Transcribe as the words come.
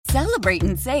Celebrate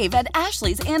and save at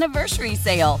Ashley's Anniversary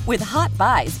Sale. With Hot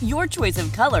Buys, your choice of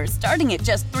colors starting at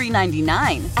just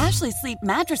 $3.99. Ashley Sleep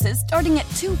mattresses starting at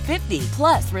 $2.50.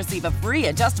 Plus, receive a free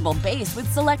adjustable base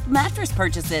with select mattress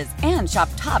purchases. And shop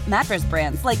top mattress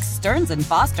brands like Stearns &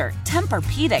 Foster,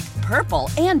 Tempur-Pedic, Purple,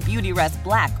 and Beautyrest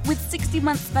Black with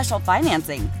 60-month special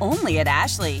financing. Only at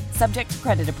Ashley. Subject to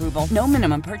credit approval. No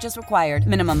minimum purchase required.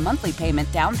 Minimum monthly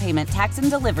payment, down payment, tax, and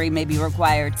delivery may be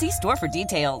required. See store for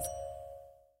details.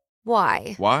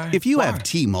 Why? If you have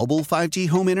T-Mobile 5G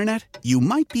home internet, you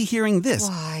might be hearing this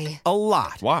a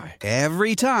lot. Why?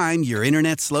 Every time your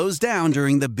internet slows down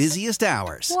during the busiest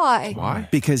hours. Why?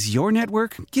 Because your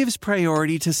network gives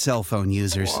priority to cell phone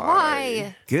users.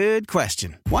 Why? Good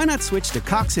question. Why not switch to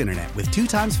Cox Internet with 2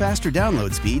 times faster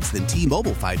download speeds than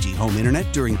T-Mobile 5G home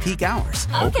internet during peak hours?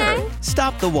 Okay.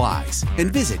 Stop the whys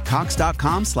and visit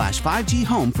cox.com/5G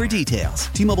home for details.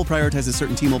 T-Mobile prioritizes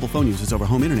certain T-Mobile phone users over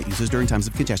home internet users during times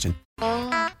of congestion.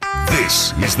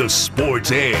 This is the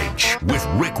Sports Edge with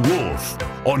Rick Wolf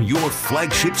on your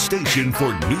flagship station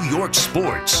for New York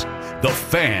sports. The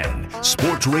Fan,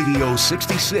 Sports Radio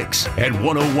 66 and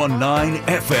 101.9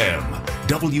 FM,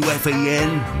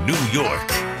 WFAN, New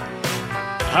York.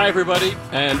 Hi, everybody,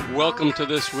 and welcome to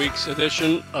this week's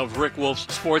edition of Rick Wolf's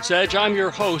Sports Edge. I'm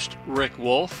your host, Rick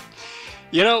Wolf.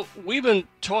 You know, we've been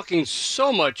talking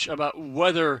so much about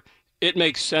whether it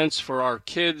makes sense for our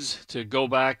kids to go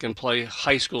back and play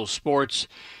high school sports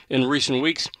in recent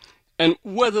weeks, and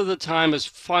whether the time is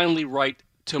finally right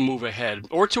to move ahead,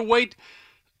 or to wait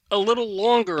a little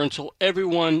longer until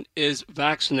everyone is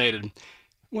vaccinated.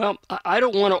 Well, I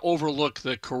don't want to overlook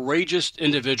the courageous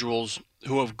individuals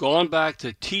who have gone back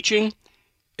to teaching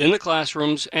in the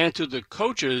classrooms and to the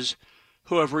coaches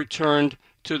who have returned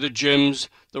to the gyms,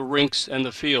 the rinks, and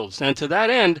the fields. And to that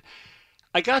end,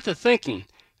 I got to thinking,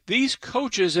 these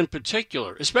coaches in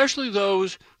particular, especially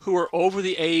those who are over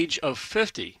the age of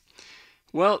 50,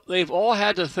 well, they've all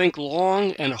had to think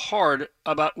long and hard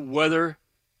about whether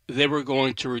they were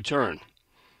going to return.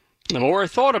 The more I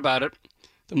thought about it,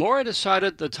 the more I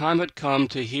decided the time had come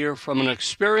to hear from an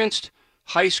experienced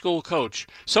high school coach,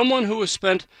 someone who has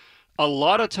spent a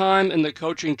lot of time in the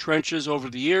coaching trenches over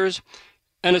the years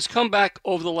and has come back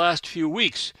over the last few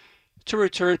weeks to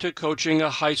return to coaching a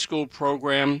high school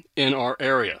program in our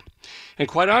area. And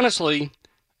quite honestly,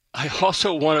 I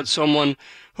also wanted someone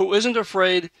who isn't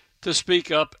afraid to speak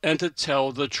up and to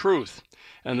tell the truth.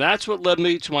 And that's what led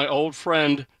me to my old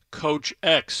friend, Coach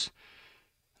X.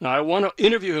 Now, I want to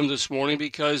interview him this morning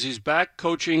because he's back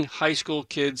coaching high school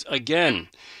kids again.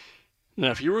 Now,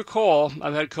 if you recall,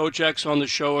 I've had Coach X on the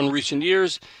show in recent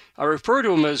years. I refer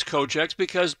to him as Coach X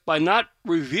because by not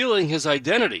revealing his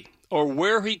identity or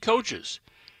where he coaches,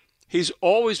 he's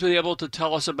always been able to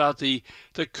tell us about the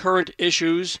current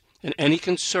issues and any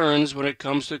concerns when it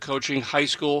comes to coaching high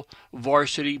school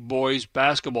varsity boys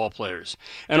basketball players.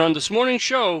 And on this morning's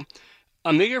show,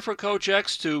 I'm eager for Coach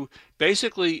X to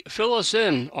basically fill us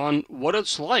in on what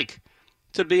it's like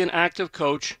to be an active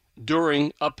coach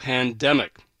during a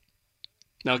pandemic.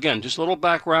 Now again, just a little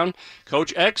background.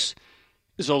 Coach X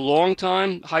is a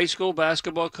longtime high school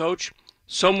basketball coach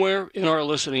somewhere in our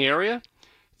listening area.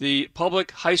 The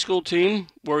public high school team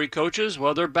where he coaches,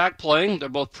 well, they're back playing. They're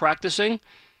both practicing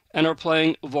and are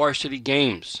playing varsity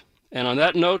games. And on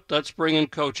that note, let's bring in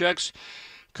Coach X.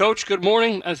 Coach, good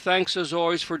morning, and thanks as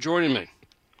always for joining me.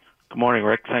 Good morning,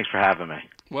 Rick. Thanks for having me.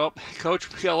 Well,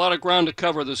 Coach, we got a lot of ground to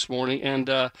cover this morning, and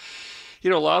a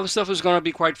lot of the stuff is going to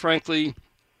be, quite frankly,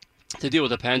 to deal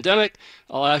with the pandemic.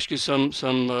 I'll ask you some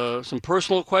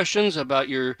personal questions about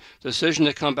your decision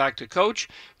to come back to coach,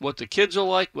 what the kids are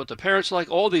like, what the parents are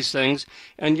like, all these things,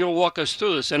 and you'll walk us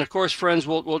through this. And of course, friends,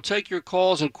 we'll take your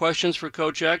calls and questions for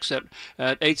Coach X at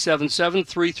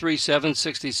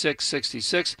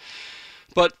 877-337-6666.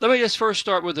 But let me just first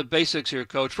start with the basics here,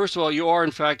 Coach. First of all, you are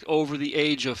in fact over the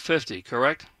age of 50,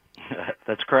 correct?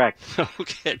 That's correct.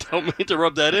 Okay, don't mean to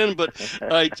rub that in, but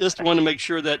I just want to make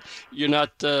sure that you're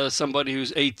not somebody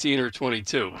who's 18 or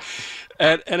 22.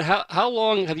 And how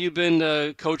long have you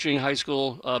been coaching high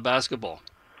school basketball?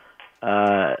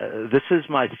 This is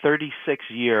my 36th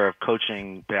year of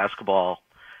coaching basketball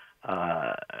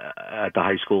at the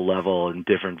high school level in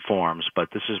different forms, but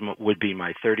this would be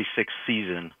my 36th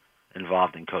season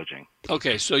involved in coaching.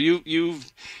 Okay, so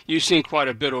you've seen quite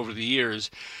a bit over the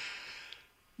years.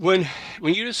 When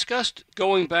you discussed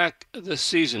going back this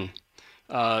season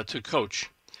to coach,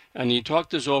 and you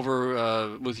talked this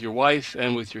over with your wife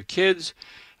and with your kids,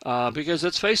 because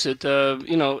let's face it,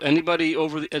 anybody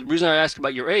the reason I ask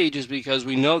about your age is because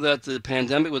we know that with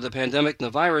the pandemic and the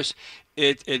virus,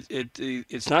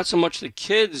 it's not so much the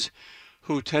kids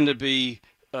who tend to be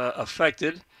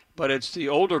affected, but it's the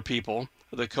older people,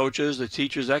 the coaches, the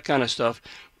teachers, that kind of stuff.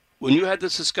 When you had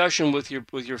this discussion with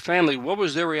your family, what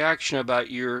was their reaction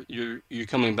about you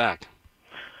coming back?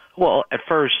 Well, at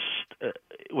first,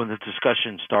 when the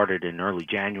discussion started in early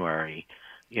January,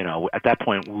 at that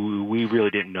point, we really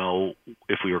didn't know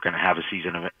if we were going to have a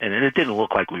season, and it didn't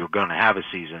look like we were going to have a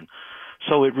season.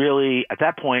 So it really, at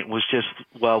that point, was just,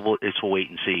 it's a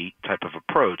wait and see type of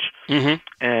approach. Mm-hmm.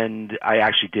 And I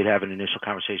actually did have an initial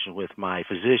conversation with my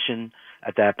physician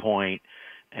at that point,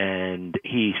 and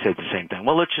he said the same thing.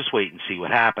 Well, let's just wait and see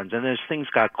what happens. And as things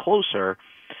got closer,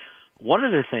 one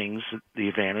of the things, the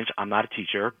advantage, I'm not a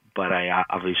teacher, but I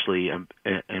obviously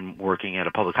am working at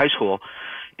a public high school,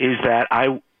 is that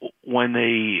when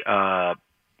the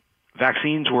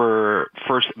vaccines were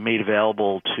first made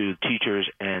available to teachers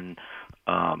and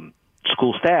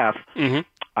school staff, mm-hmm.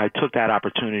 I took that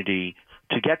opportunity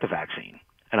to get the vaccine.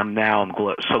 And I'm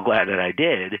so glad that I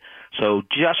did. So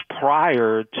just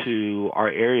prior to our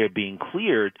area being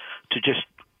cleared to just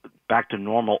back to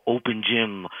normal open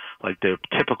gym, like the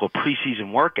typical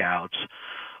preseason workouts,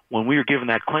 when we were given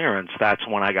that clearance, that's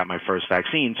when I got my first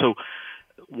vaccine. So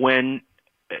when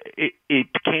it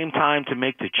came time to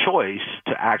make the choice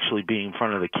to actually be in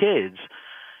front of the kids,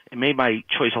 it made my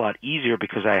choice a lot easier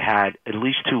because I had at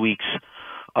least 2 weeks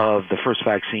of the first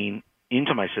vaccine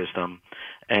into my system.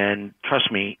 And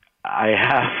trust me, I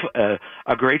have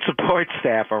a great support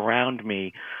staff around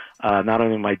me, not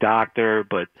only my doctor,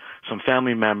 but some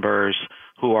family members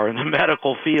who are in the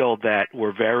medical field that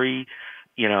were very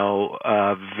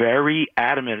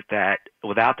adamant that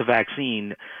without the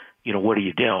vaccine, what are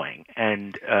you doing?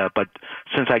 And but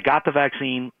since I got the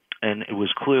vaccine and it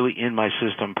was clearly in my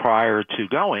system prior to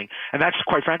going, and that's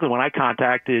quite frankly when I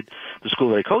contacted the school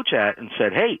that I coach at and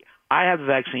said, hey, I have the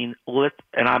vaccine,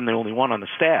 and I'm the only one on the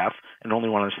staff, and the only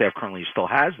one on the staff currently still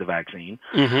has the vaccine.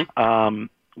 Mm-hmm.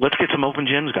 Let's get some open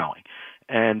gyms going.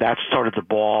 And that started the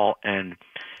ball, and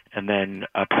then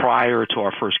prior to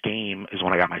our first game is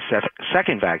when I got my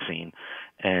second vaccine.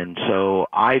 And so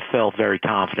I felt very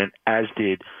confident, as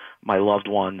did my loved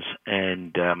ones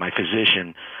and my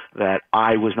physician, that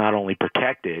I was not only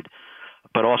protected,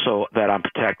 but also that I'm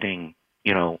protecting,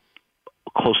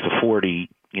 close to 40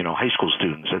 high school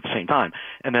students at the same time.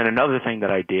 And then another thing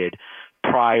that I did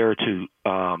prior to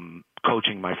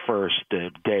coaching my first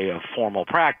day of formal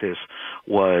practice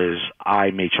was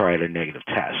I made sure I had a negative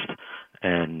test,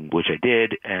 and which I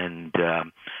did. And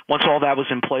once all that was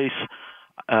in place,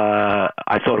 I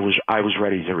was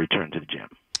ready to return to the gym.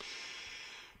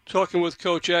 Talking with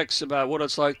Coach X about what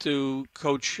it's like to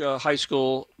coach high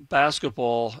school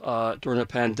basketball during a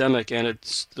pandemic, and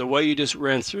it's the way you just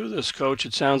ran through this, Coach.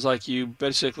 It sounds like you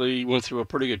basically went through a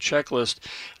pretty good checklist.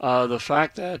 The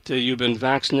fact that you've been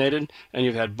vaccinated and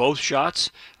you've had both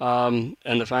shots, and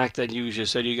the fact that you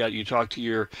just said you talked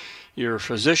to your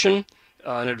physician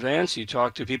in advance. You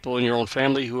talk to people in your own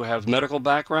family who have medical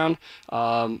background.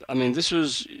 This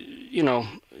was,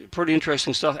 pretty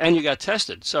interesting stuff, and you got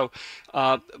tested. So,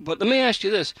 but let me ask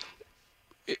you this: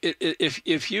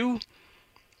 if you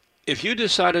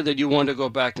decided that you wanted to go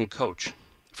back and coach,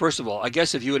 first of all, I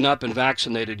guess if you had not been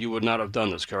vaccinated, you would not have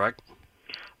done this, correct?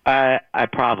 I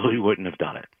probably wouldn't have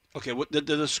done it. Okay. Did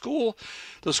the school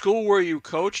where you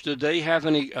coached, did they have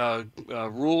any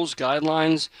rules,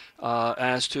 guidelines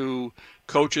as to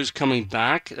coaches coming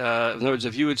back? In other words,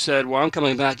 if you had said, "Well, I'm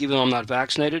coming back even though I'm not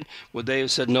vaccinated," would they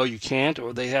have said, "No, you can't"?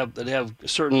 Or they have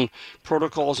certain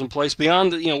protocols in place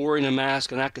beyond wearing a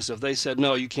mask and that kind of stuff? They said,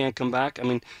 "No, you can't come back." I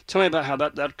mean, tell me about how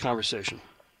that conversation.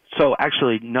 So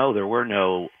actually, no, there were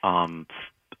no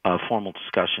formal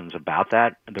discussions about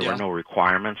that. There were no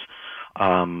requirements.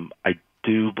 I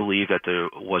do believe that there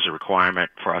was a requirement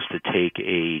for us to take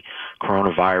a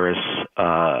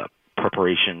coronavirus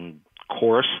preparation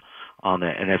course on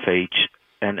the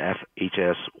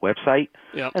NFHS website.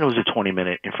 Yep. And it was a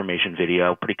 20-minute information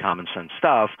video, pretty common sense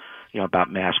stuff,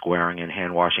 about mask wearing and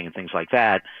hand washing and things like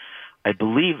that. I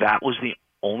believe that was the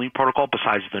only protocol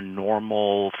besides the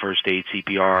normal first aid,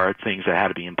 CPR, things that had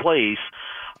to be in place.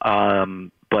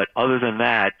 But other than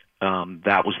that,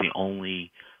 that was the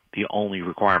only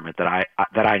requirement that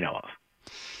I know of.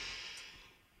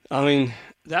 I mean,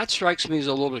 that strikes me as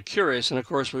a little bit curious, and of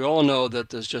course we all know that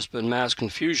there's just been mass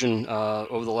confusion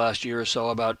over the last year or so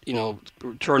about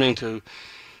returning to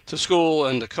school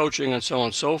and to coaching and so on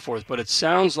and so forth. But it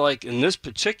sounds like in this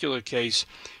particular case,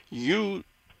 you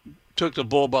took the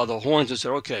bull by the horns and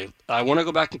said, "Okay, I want to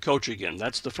go back and coach again."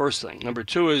 That's the first thing. Number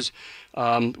two is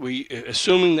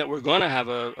assuming that we're going to have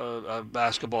a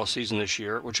basketball season this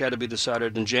year, which had to be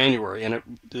decided in January, and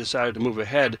it decided to move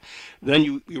ahead. Then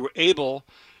you were able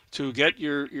to get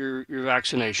your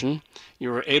vaccination.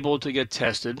 You were able to get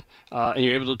tested, and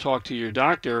you're able to talk to your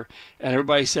doctor, and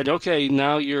everybody said, okay,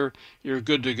 now you're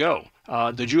good to go.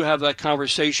 Did you have that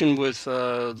conversation with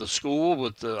the school,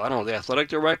 with the athletic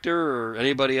director or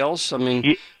anybody else? I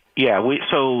mean, yeah.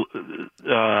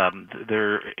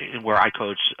 There where I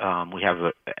coach, we have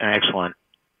an excellent,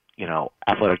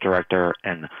 athletic director,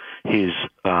 and he's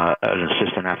an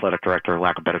assistant athletic director,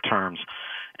 lack of better terms,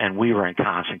 and we were in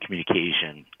constant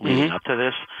communication leading up to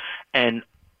this, and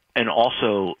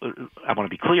also I want to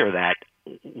be clear that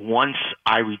once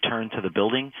I returned to the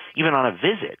building, even on a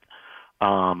visit,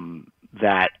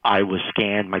 that I was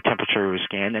scanned, my temperature was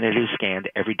scanned, and it is scanned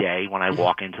every day when I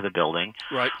walk into the building.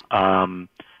 Right.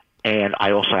 And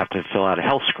I also have to fill out a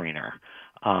health screener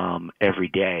every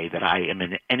day that I am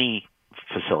in any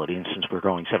facility. And since we're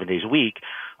going 7 days a week,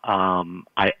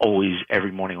 I always,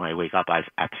 every morning when I wake up, I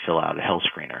have to fill out a health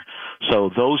screener. So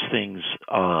those things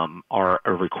are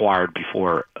required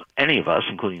before any of us,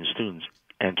 including the students,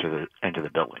 enter the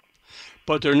building.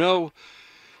 But there are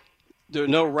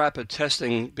no rapid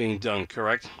testing being done,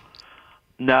 correct?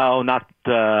 No, not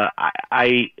we're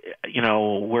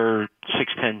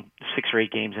 6 or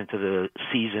 8 games into the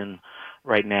season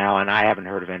right now, and I haven't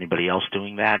heard of anybody else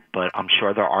doing that, but I'm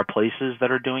sure there are places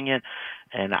that are doing it.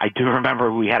 And I do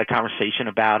remember we had a conversation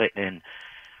about it, and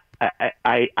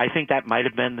I think that might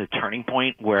have been the turning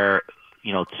point where,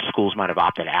 schools might have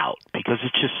opted out, because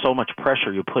it's just so much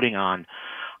pressure you're putting on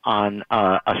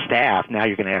a staff. Now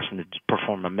you're going to ask them to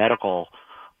perform a medical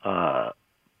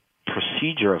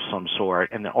procedure of some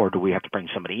sort, or do we have to bring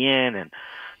somebody in? And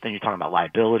then you're talking about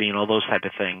liability and all those type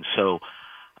of things. So,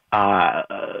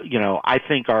 I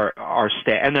think our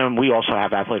staff, and then we also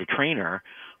have athletic trainer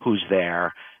who's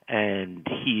there, and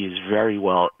he is very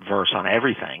well versed on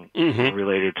everything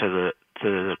related to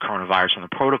the coronavirus and the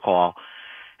protocol.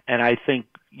 And I think,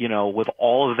 with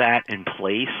all of that in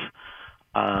place,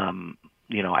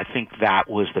 I think that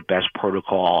was the best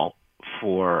protocol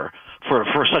for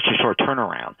such a short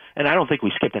turnaround. And I don't think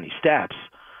we skipped any steps,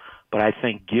 but I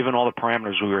think given all the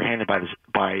parameters we were handed by the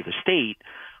state,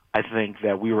 I think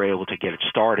that we were able to get it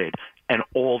started, and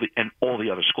all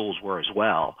the other schools were as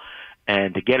well.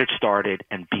 And to get it started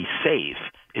and be safe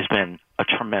has been a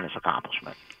tremendous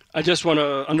accomplishment. I just want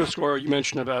to underscore, you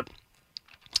mentioned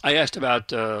I asked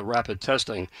about rapid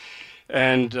testing,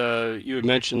 and you had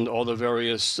mentioned all the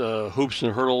various hoops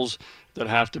and hurdles that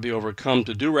have to be overcome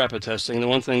to do rapid testing. The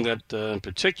one thing that, in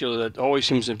particular, that always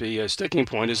seems to be a sticking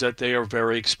point is that they are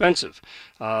very expensive.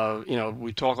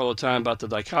 We talk all the time about the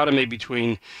dichotomy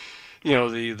between,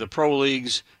 the pro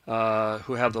leagues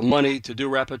who have the money to do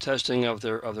rapid testing of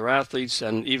their athletes,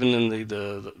 and even in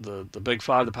the Big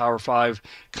Five, the Power Five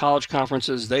college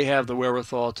conferences, they have the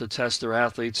wherewithal to test their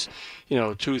athletes,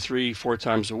 2, 3, 4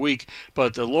 times a week.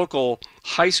 But the local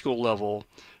high school level,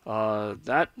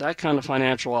 that kind of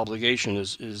financial obligation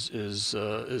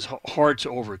is hard to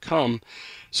overcome.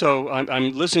 So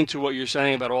I'm listening to what you're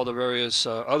saying about all the various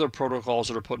other protocols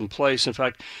that are put in place. In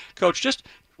fact, Coach, just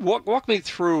walk me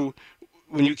through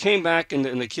when you came back and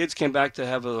the kids came back to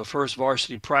have the first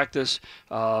varsity practice,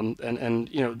 and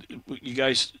you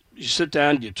guys, you sit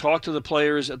down, you talk to the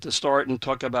players at the start and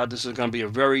talk about this is going to be a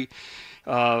very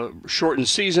shortened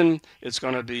season. It's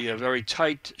going to be a very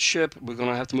tight ship. We're going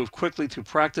to have to move quickly through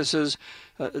practices.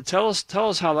 Tell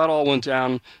us how that all went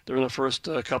down during the first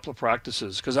couple of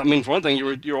practices. Because for one thing,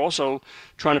 you're also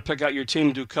trying to pick out your team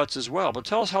and do cuts as well. But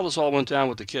tell us how this all went down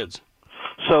with the kids.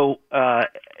 So,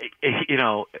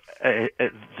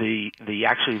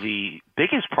 the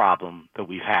biggest problem that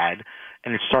we've had,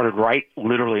 and it started right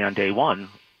literally on day one,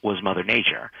 was Mother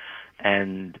Nature.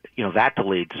 And, that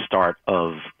delayed the start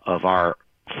of our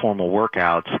formal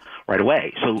workouts right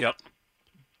away. So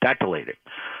that delayed it.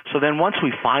 So then once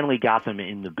we finally got them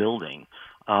in the building,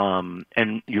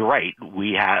 and you're right,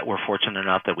 we're fortunate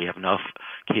enough that we have enough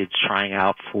kids trying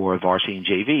out for varsity and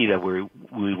JV that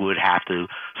we would have to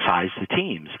size the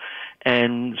teams.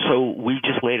 And so we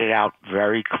just laid it out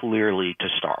very clearly to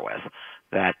start with,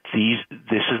 that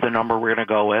this is the number we're going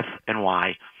to go with and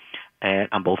why, and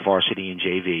on both varsity and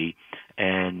JV,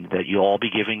 and that you'll all be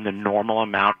giving the normal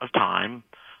amount of time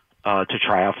to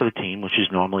try out for the team, which is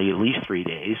normally at least 3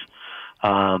 days,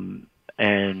 and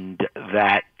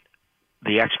that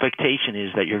the expectation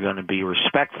is that you're going to be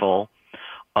respectful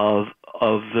of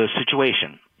the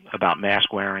situation about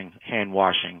mask wearing, hand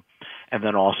washing, and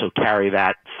then also carry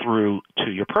that through to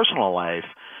your personal life.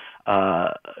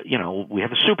 We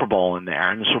have a Super Bowl in there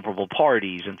and the Super Bowl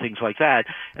parties and things like that,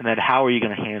 and then how are you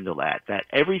going to handle that? That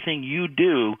everything you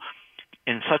do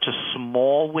in such a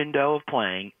small window of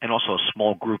playing and also a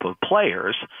small group of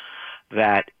players,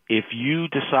 that if you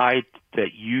decide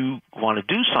that you want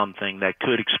to do something that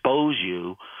could expose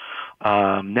you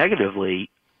negatively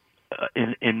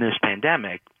in this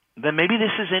pandemic, then maybe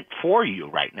this isn't for you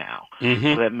right now.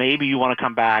 So that maybe you want to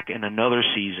come back in another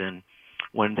season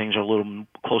when things are a little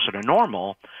closer to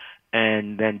normal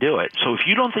and then do it. So if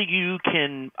you don't think you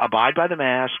can abide by the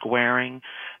mask wearing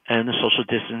and the social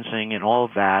distancing and all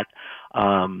of that,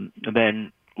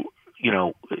 then,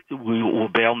 we will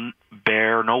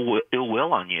bear no ill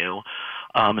will on you,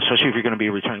 especially if you're going to be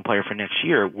a returning player for next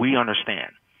year. We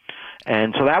understand.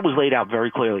 And so that was laid out very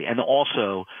clearly. And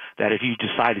also that if you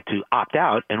decided to opt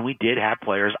out, and we did have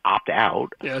players opt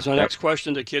out. Yeah, so next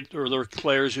question, the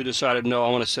players who decided, no, I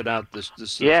want to sit out this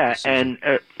and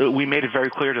we made it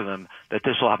very clear to them that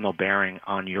this will have no bearing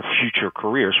on your future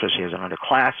career, especially as an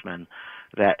underclassman,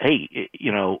 that, hey,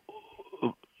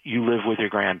 you live with your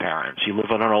grandparents, you live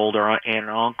with an older aunt and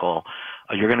uncle,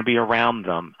 you're going to be around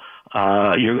them.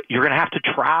 You're going to have to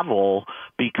travel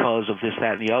because of this,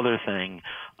 that, and the other thing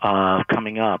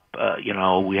coming up.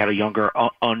 We had a younger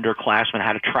underclassman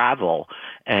had to travel,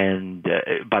 and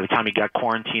by the time he got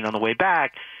quarantined on the way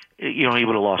back, he would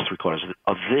have lost 3/4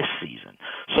 of this season.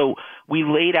 So we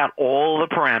laid out all the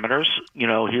parameters.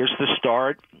 Here's the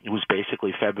start. It was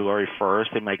basically February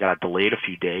 1st. They might got delayed a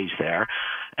few days there,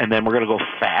 and then we're going to go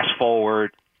fast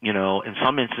forward. In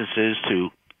some instances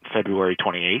to February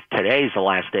 28th. Today is the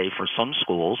last day for some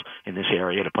schools in this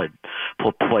area to play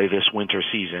this winter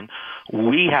season.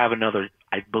 We have another,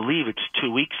 I believe it's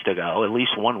 2 weeks to go, at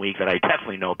least 1 week that I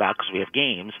definitely know about because we have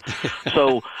games.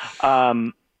 So,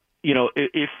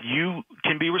 if you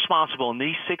can be responsible in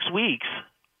these 6 weeks,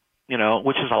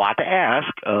 which is a lot to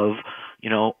ask of,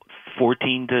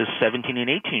 14 to 17 and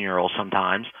 18-year-olds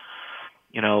sometimes,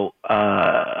 then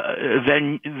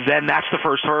that's the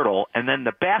first hurdle, and then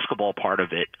the basketball part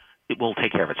of it will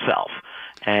take care of itself.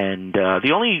 And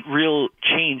the only real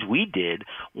change we did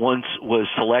once was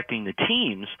selecting the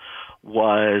teams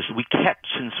was we kept,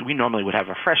 since we normally would have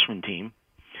a freshman team,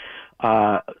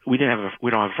 we don't have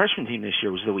a freshman team this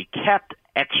year, was that we kept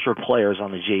extra players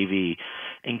on the JV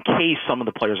in case some of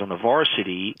the players on the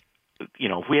varsity,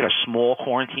 if we had a small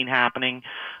quarantine happening,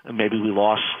 maybe we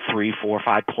lost 3, 4,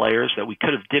 5 players that we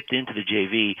could have dipped into the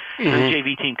JV, the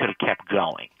JV team could have kept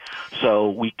going. So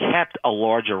we kept a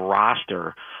larger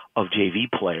roster of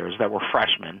JV players that were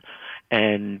freshmen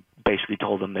and basically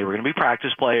told them they were going to be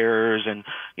practice players and,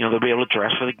 they'll be able to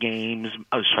dress for the games,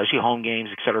 especially home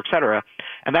games, et cetera, et cetera.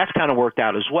 And that's kind of worked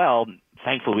out as well.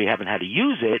 Thankfully, we haven't had to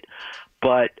use it.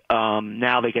 But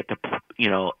now they get to,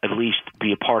 at least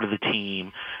be a part of the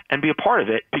team and be a part of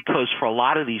it because for a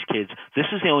lot of these kids, this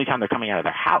is the only time they're coming out of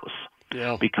their house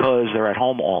because they're at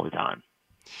home all the time.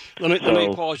 Let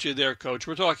me pause you there, Coach.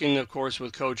 We're talking, of course,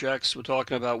 with Coach X. We're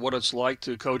talking about what it's like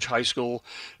to coach high school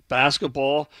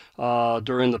basketball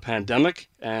during the pandemic,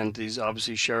 and he's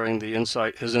obviously sharing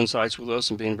his insights with us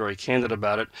and being very candid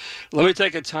about it. Let me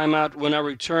take a timeout. When I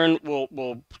return,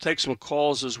 we'll take some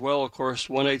calls as well. Of course,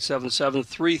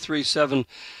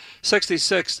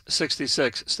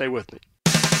 1-877-337-6666. Stay with me.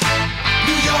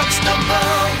 New York's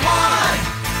 #1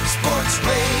 sports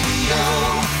radio,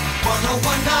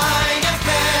 101.9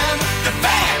 FM, The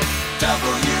Fan,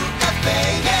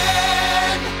 WFAN.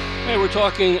 Hey, we're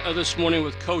talking this morning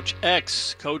with Coach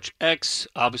X. Coach X,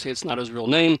 obviously it's not his real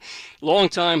name,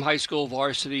 longtime high school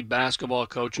varsity basketball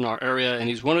coach in our area, and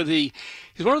he's one of the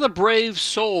brave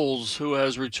souls who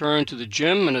has returned to the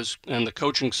gym and the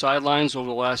coaching sidelines over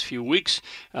the last few weeks.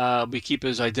 We keep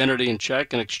his identity in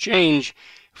check in exchange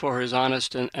for his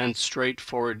honest and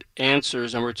straightforward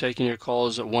answers, and we're taking your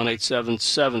calls at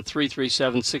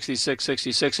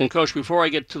 1-877-337-6666. And Coach, before I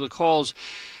get to the calls,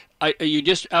 you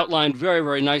just outlined very,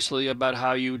 very nicely about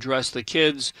how you address the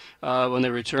kids when they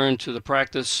return to the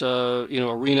practice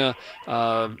arena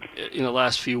in the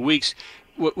last few weeks.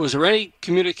 Was there any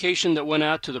communication that went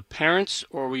out to the parents,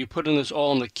 or were you putting this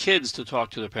all on the kids to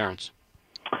talk to the parents?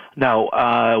 No,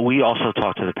 we also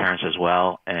talk to the parents as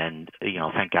well, and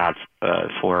thank God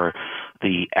for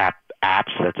the apps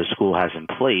that the school has in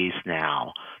place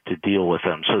now to deal with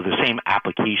them. So the same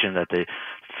application that the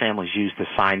families use to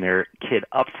sign their kid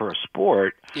up for a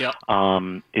sport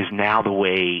is now the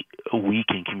way we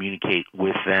can communicate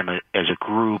with them as a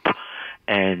group.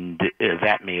 And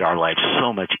that made our life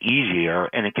so much easier,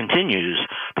 and it continues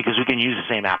because we can use the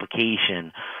same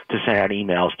application to send out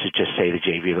emails to just say the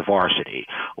JV or the varsity,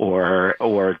 or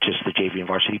just the JV and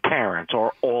varsity parents,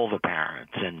 or all the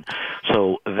parents. And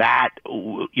so that,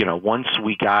 once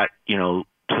we got, to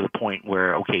the point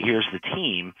where, okay, here's the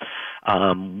team,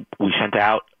 we sent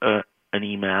out an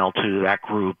email to that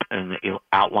group and it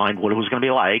outlined what it was going to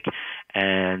be like,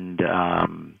 and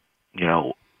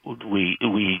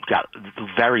we got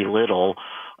very little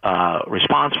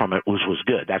response from it, which was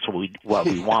good. That's what we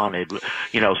wanted.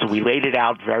 So we laid it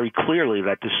out very clearly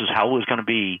that this is how it was going to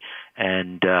be,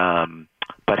 and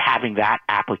but having that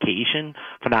application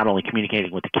for not only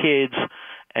communicating with the kids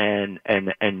and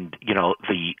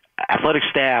the athletic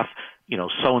staff,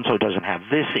 so-and-so doesn't have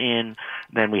this in,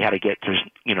 then we had to get to,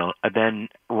 then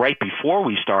right before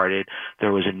we started,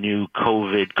 there was a new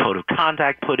COVID code of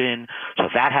conduct put in, so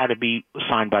that had to be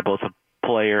signed by both the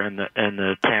player and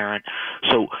the parent.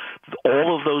 So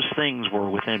all of those things were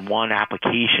within one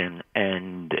application,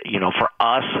 and for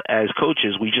us as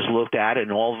coaches, we just looked at it,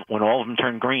 and when all of them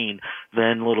turned green,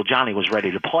 then little Johnny was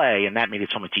ready to play, and that made it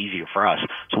so much easier for us.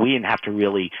 So we didn't have to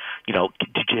really, did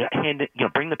you hand it,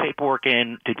 bring the paperwork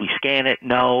in? Did we scan it?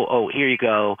 No. Oh, here you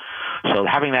go. So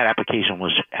having that application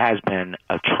has been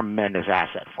a tremendous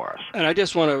asset for us. And I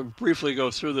just want to briefly go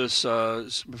through this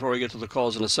before we get to the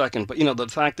calls in a second. But the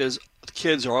fact is, the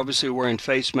kids are obviously wearing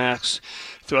face masks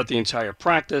throughout the entire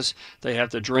practice. They have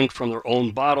to drink from their own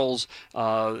bottles.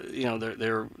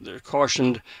 They're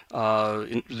cautioned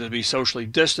to be socially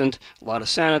distant. A lot of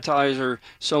sanitizer,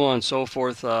 so on and so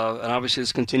forth. And obviously,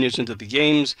 this continues into the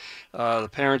games. The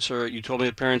parents you told me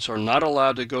the parents are not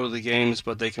allowed to go to the games,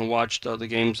 but they can watch the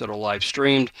games that are live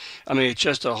streamed. I mean, it's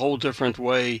just a whole different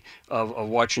way of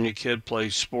watching your kid play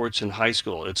sports in high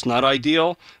school. It's not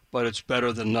ideal, but it's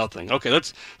better than nothing. Okay,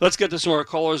 let's get to some more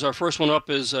callers. Our first one up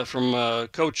is from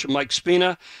Coach Mike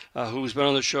Spina, who's been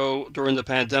on the show during the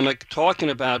pandemic, talking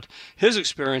about his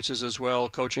experiences as well,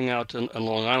 coaching out in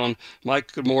Long Island.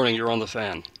 Mike, good morning. You're on the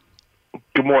Fan.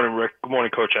 Good morning, Rick. Good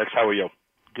morning, Coach X. How are you?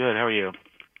 Good. How are you?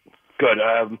 Good.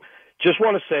 Just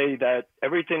want to say that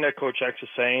everything that Coach X is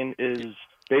saying is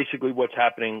basically what's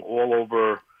happening all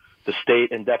over the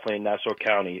state and definitely in Nassau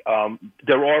County.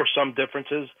 There are some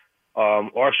differences.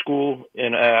 Our school,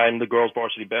 and I'm the girls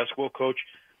varsity basketball coach,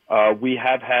 we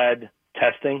have had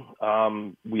testing.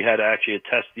 We had actually a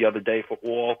test the other day for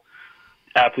all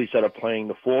athletes that are playing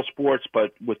the fall sports,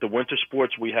 but with the winter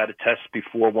sports, we had a test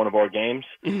before one of our games.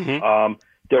 Mm-hmm.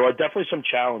 There are definitely some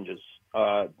challenges.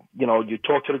 You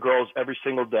talk to the girls every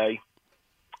single day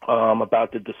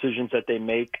about the decisions that they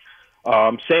make.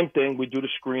 Same thing, we do the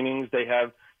screenings. They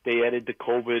added the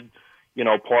COVID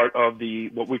part of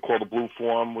what we call the blue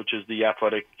form, which is the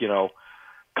athletic,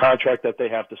 contract that they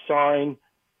have to sign.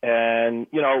 And,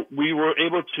 we were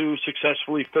able to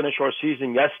successfully finish our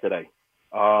season yesterday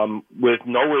with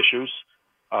no issues.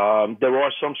 There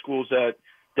are some schools that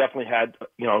definitely had,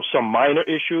 some minor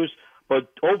issues. But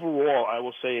overall, I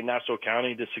will say in Nassau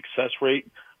County, the success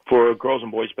rate for girls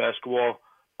and boys basketball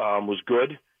was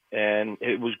good. And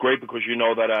it was great because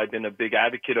that I've been a big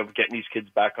advocate of getting these kids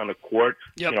back on the court.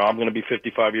 Yep. I'm going to be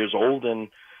 55 years old, and,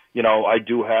 I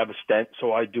do have a stent,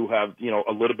 so I do have,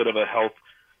 a little bit of a health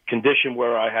condition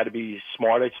where I had to be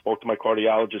smart. I spoke to my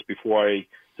cardiologist before I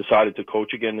decided to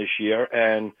coach again this year.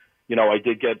 And, I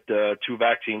did get 2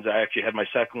 vaccines. I actually had my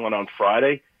second one on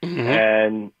Friday. Mm-hmm.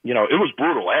 And, it was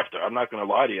brutal after. I'm not going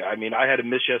to lie to you. I mean, I had to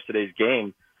miss yesterday's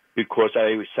game because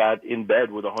I sat in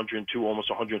bed with 102, almost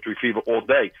 103 fever all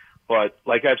day. But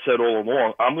like I've said all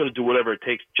along, I'm going to do whatever it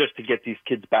takes just to get these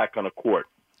kids back on the court.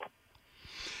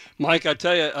 Mike, I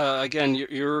tell you, again,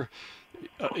 you're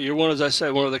one, as I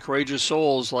said, one of the courageous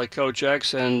souls like Coach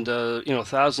X and,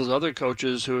 thousands of other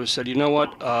coaches who have said, you know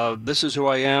what, this is who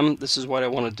I am. This is what I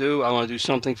want to do. I want to do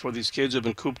something for these kids who have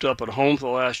been cooped up at home for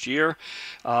the last year.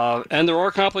 And there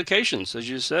are complications, as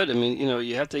you said. I mean,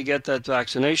 you have to get that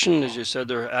vaccination. As you said,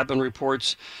 there have been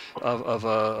reports of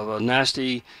a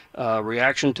nasty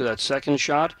reaction to that second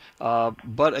shot.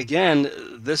 But again,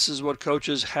 this is what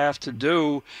coaches have to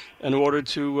do in order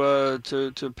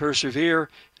to persevere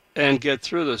and get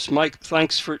through this. Mike,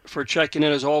 thanks for checking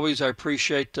in as always. I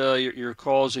appreciate your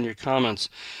calls and your comments.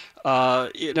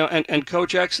 And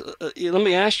Coach X, let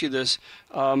me ask you this,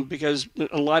 because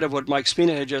in light of what Mike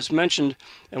Spina had just mentioned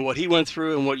and what he went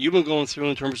through and what you've been going through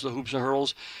in terms of the hoops and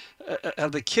hurdles,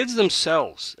 have the kids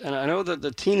themselves, and I know that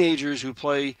the teenagers who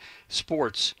play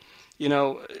sports,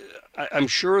 I'm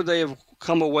sure they have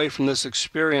come away from this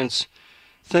experience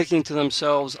thinking to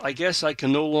themselves, I guess I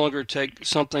can no longer take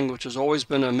something which has always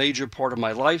been a major part of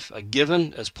my life, a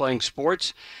given, as playing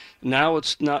sports. Now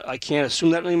it's not. I can't assume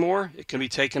that anymore. It can be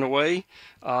taken away.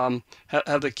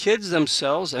 Have the kids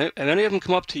themselves, have any of them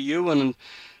come up to you and,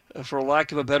 for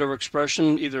lack of a better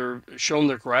expression, either shown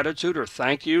their gratitude or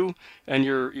thanked you and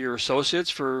your associates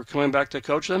for coming back to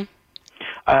coach them?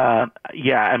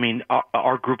 Yeah, I mean,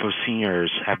 our group of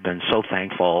seniors have been so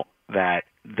thankful that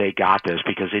they got this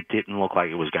because it didn't look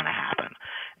like it was going to happen.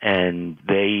 And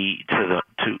they,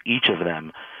 to each of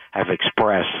them, have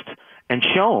expressed and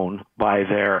shown by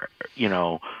their,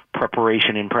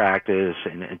 preparation in practice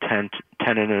and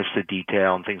attentiveness to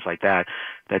detail and things like that,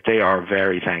 that they are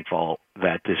very thankful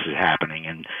that this is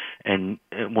happening. And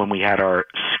when we had our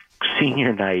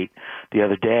senior night the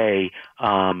other day,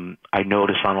 I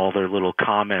noticed on all their little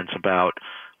comments about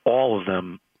all of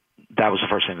them, that was the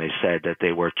first thing they said, that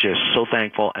they were just so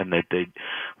thankful and that they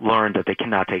learned that they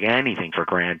cannot take anything for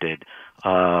granted,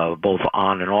 both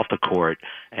on and off the court,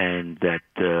 and that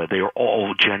they were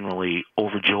all generally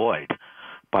overjoyed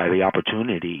by the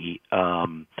opportunity.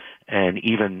 And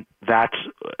even that's,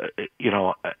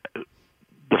 the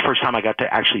first time I got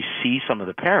to actually see some of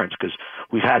the parents, because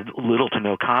we've had little to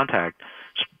no contact,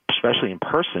 especially in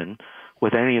person,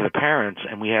 with any of the parents.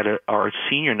 And we had our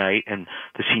senior night, and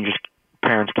the seniors'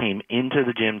 parents came into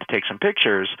the gym to take some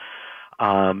pictures.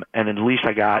 And at least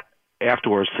I got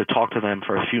afterwards to talk to them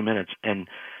for a few minutes, and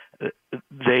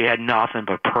they had nothing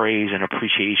but praise and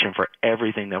appreciation for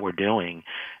everything that we're doing.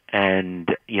 And,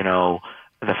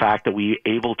 the fact that we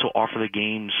able to offer the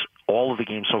games, all of the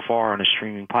games so far on a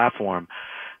streaming platform,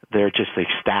 they're just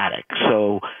ecstatic.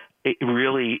 So it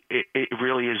really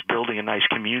is building a nice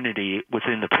community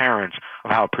within the parents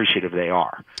of how appreciative they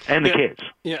are, and the kids.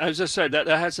 Yeah, as I said, that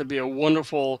has to be a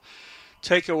wonderful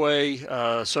takeaway,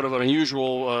 sort of an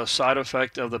unusual side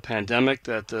effect of the pandemic,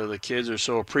 that the kids are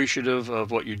so appreciative of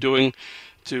what you're doing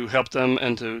to help them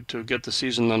and to get the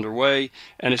season underway.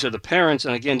 And I said the parents,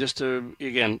 and again,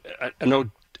 I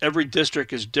know every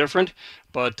district is different,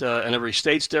 but and every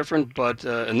state's different. But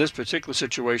in this particular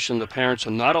situation, the parents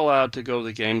are not allowed to go to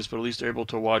the games, but at least they're able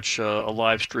to watch a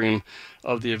live stream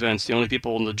of the events. The only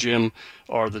people in the gym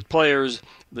are the players,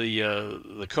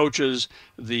 the coaches,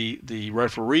 the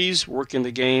referees working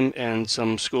the game, and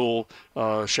some school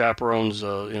chaperones,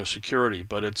 security.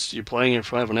 But you're playing in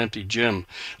front of an empty gym.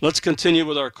 Let's continue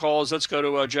with our calls. Let's go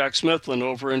to Jack Smithlin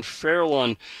over in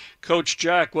Fairlawn. Coach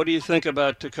Jack, what do you think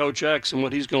about Coach X and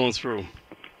what he's going through?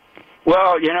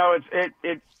 Well,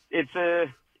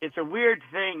 it's a weird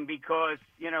thing because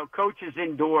Coach is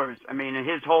indoors. I mean,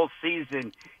 his whole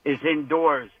season is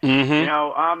indoors.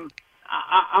 Mm-hmm.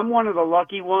 I'm one of the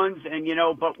lucky ones, and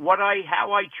but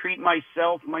how I treat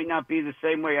myself might not be the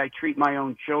same way I treat my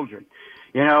own children.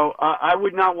 I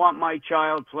would not want my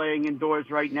child playing indoors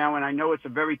right now, and I know it's a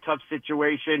very tough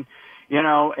situation.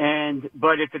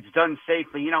 But if it's done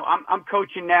safely, I'm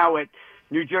coaching now at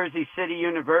New Jersey City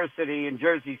University in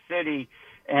Jersey City,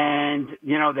 and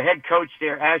the head coach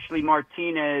there, Ashley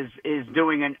Martinez, is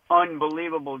doing an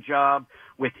unbelievable job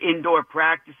with indoor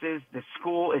practices. The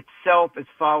school itself is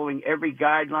following every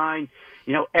guideline.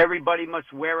 Everybody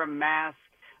must wear a mask.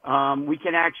 We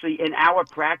can actually, in our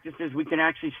practices, we can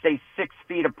actually stay 6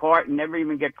 feet apart and never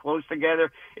even get close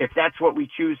together if that's what we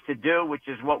choose to do, which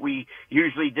is what we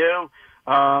usually do.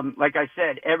 Like I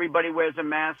said, everybody wears a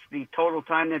mask the total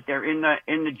time that they're in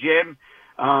the gym.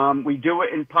 We do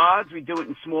it in pods. We do it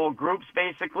in small groups,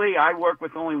 basically. I work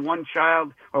with only one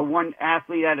child or one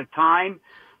athlete at a time.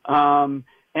 And,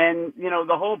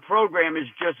 the whole program is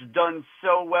just done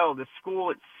so well. The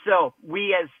school itself,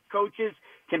 we as coaches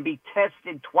can be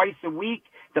tested twice a week.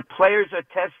 The players are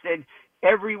tested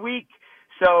every week.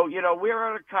 So,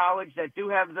 we're at a college that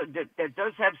that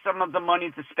does have some of the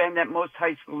money to spend that most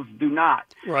high schools do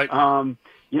not. Right.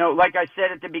 Like I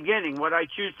said at the beginning, what I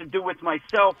choose to do with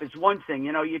myself is one thing.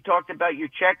 You talked about your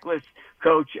checklist,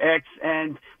 Coach X,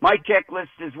 and my checklist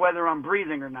is whether I'm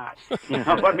breathing or not.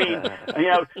 I mean,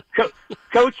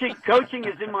 coaching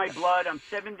is in my blood. I'm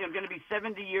 70. I'm going to be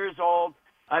 70 years old.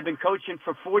 I've been coaching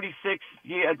for 46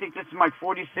 years. I think this is my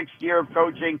 46th year of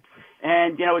coaching,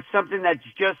 and it's something that's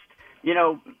just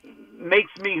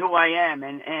makes me who I am.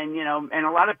 And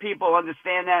a lot of people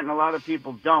understand that and a lot of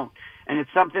people don't. And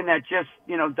it's something that just,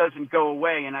 doesn't go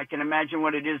away. And I can imagine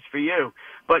what it is for you.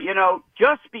 But,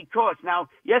 just because now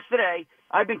yesterday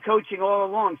I've been coaching all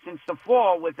along since the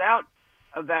fall without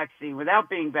a vaccine, without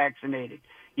being vaccinated.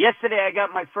 Yesterday I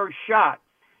got my first shot.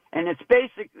 And it's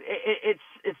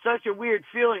it's such a weird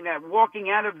feeling that walking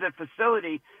out of the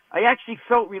facility, I actually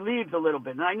felt relieved a little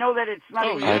bit. And I know that it's not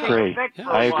effect for a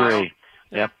while. I agree.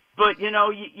 Yep. But you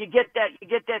get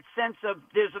that sense of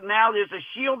there's a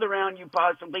shield around you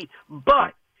possibly,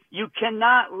 but you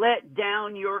cannot let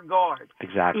down your guard.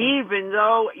 Exactly. Even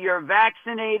though you're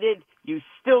vaccinated, you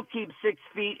still keep 6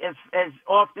 feet as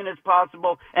often as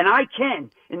possible. And I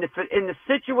can in the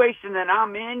situation that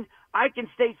I'm in. I can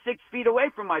stay 6 feet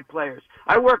away from my players.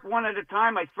 I work one at a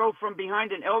time. I throw from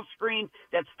behind an L screen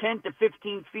that's 10 to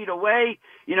 15 feet away.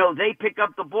 They pick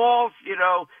up the balls,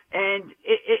 and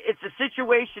it's a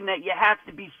situation that you have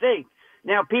to be safe.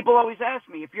 Now, people always ask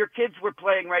me, if your kids were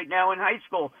playing right now in high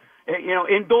school,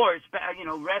 indoors,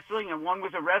 wrestling, and one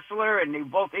was a wrestler, and they were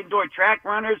both indoor track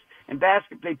runners, and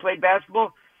they played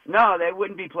basketball, no, they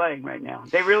wouldn't be playing right now.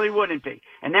 They really wouldn't be.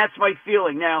 And that's my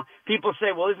feeling. Now, people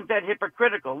say, well, isn't that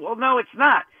hypocritical? Well, no, it's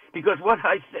not, because what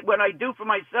I do for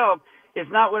myself is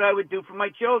not what I would do for my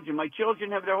children. My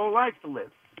children have their whole life to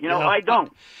live. I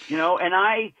don't. And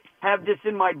I have this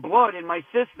in my blood, in my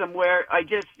system, where I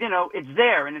just, it's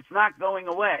there and it's not going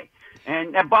away.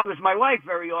 And that bothers my wife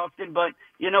very often, but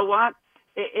you know what?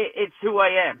 It's who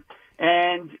I am.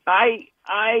 And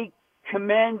I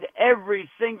commend every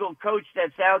single coach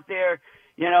that's out there.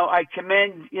 I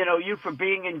commend, you for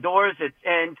being indoors.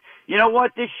 And you know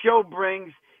what this show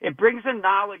brings? It brings a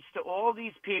knowledge to all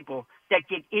these people that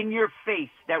get in your face,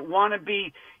 that want to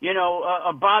be,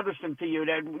 bothersome to you,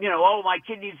 that, oh, my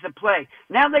kid needs to play.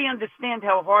 Now they understand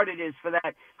how hard it is for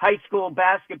that high school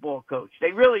basketball coach.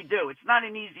 They really do. It's not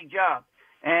an easy job.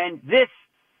 And this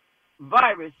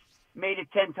virus made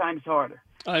it 10 times harder.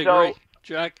 I agree,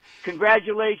 Jack.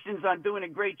 Congratulations on doing a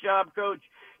great job, Coach.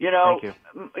 Thank you.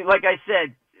 Like I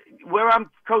said, where I'm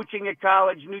coaching at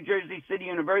college, New Jersey City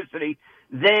University,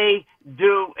 they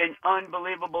do an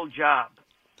unbelievable job.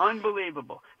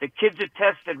 Unbelievable. The kids are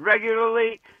tested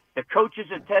regularly. The coaches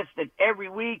are tested every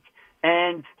week.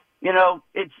 And,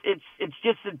 it's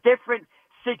just a different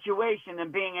situation than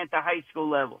being at the high school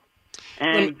level.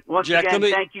 And once again,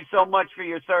 thank you so much for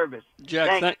your service.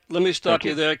 Jack, let me stop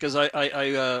you there, because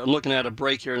I'm looking at a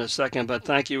break here in a second, but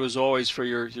thank you as always for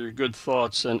your good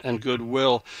thoughts and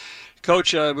goodwill.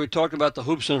 Coach, we talked about the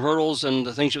hoops and hurdles and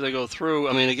the things that they go through.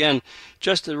 I mean, again,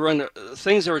 just to run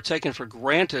things that were taken for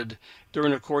granted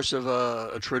during the course of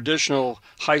a traditional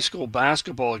high school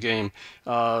basketball game.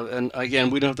 And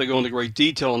again, we don't have to go into great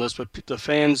detail on this, but the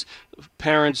fans,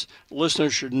 parents,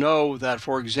 listeners should know that,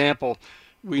 for example,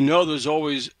 we know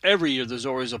every year there's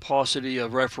always a paucity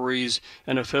of referees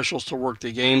and officials to work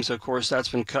the games. Of course, that's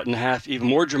been cut in half even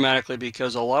more dramatically,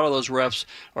 because a lot of those refs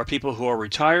are people who are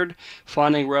retired.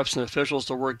 Finding refs and officials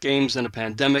to work games in a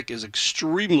pandemic is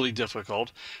extremely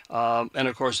difficult. And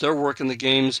of course, they're working the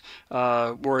games,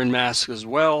 wearing masks as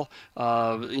well,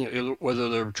 whether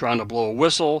they're trying to blow a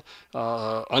whistle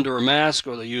under a mask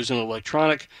or they're using an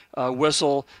electronic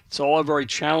whistle. It's all very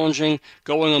challenging.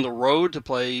 Going on the road to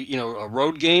play, a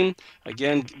road game.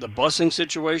 Again, the busing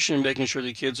situation, making sure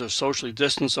the kids are socially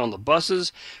distanced on the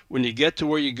buses. When you get to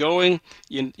where you're going,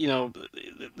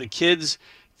 the kids,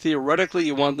 theoretically,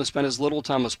 you want them to spend as little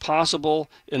time as possible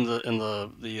in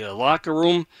the locker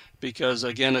room, because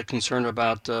again, a concern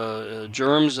about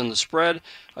germs and the spread.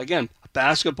 Again,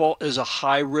 basketball is a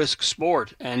high-risk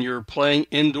sport, and you're playing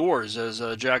indoors, as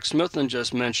Jack Smithland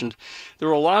just mentioned. There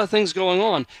are a lot of things going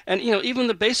on, and even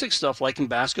the basic stuff, like in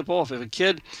basketball, if a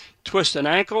kid twists an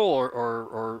ankle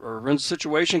or in a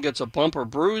situation gets a bump or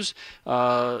bruise,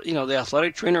 the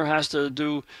athletic trainer has to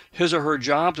do his or her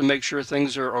job to make sure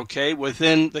things are okay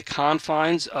within the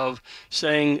confines of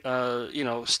saying,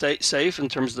 stay safe in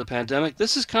terms of the pandemic.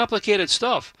 This is complicated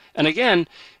stuff, and again,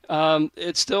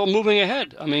 it's still moving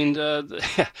ahead. I mean,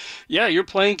 yeah, you're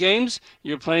playing games.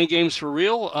 You're playing games for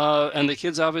real, and the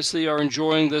kids obviously are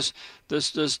enjoying this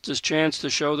chance to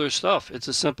show their stuff. It's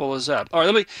as simple as that. All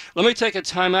right, let me take a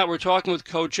timeout. We're talking with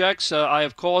Coach X. I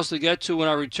have calls to get to when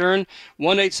I return.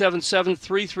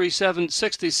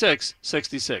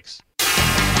 1-877-337-6666.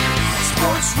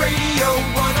 Sports Radio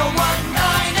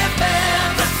 101.9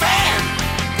 FM. The Fan.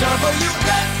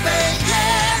 WFAN.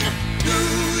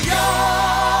 New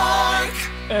York.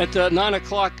 At 9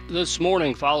 o'clock this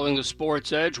morning, following the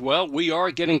Sports Edge, well, we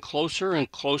are getting closer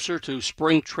and closer to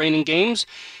spring training games.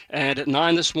 And at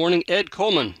 9 this morning, Ed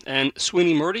Coleman and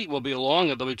Sweeney Murdy will be along,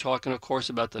 and they'll be talking, of course,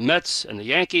 about the Mets and the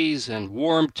Yankees and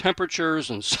warm temperatures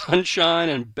and sunshine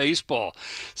and baseball.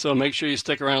 So make sure you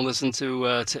stick around and listen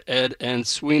to Ed and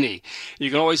Sweeney. You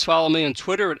can always follow me on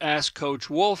Twitter at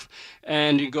AskCoachWolf,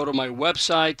 and you can go to my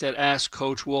website at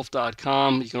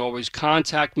AskCoachWolf.com. You can always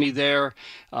contact me there.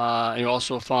 And you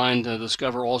also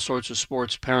discover all sorts of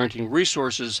sports parenting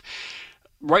resources.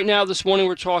 Right now, this morning,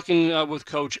 we're talking with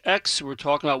Coach X. We're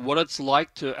talking about what it's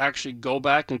like to actually go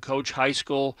back and coach high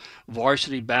school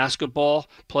varsity basketball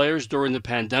players during the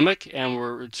pandemic. And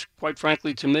it's quite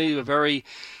frankly, to me, a very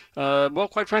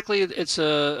it's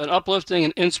an uplifting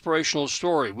and inspirational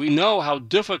story. We know how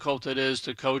difficult it is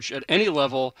to coach at any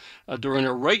level during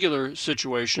a regular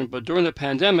situation, but during the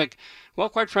pandemic, well,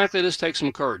 quite frankly, this takes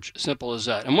some courage. Simple as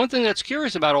that. And one thing that's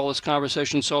curious about all this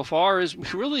conversation so far is we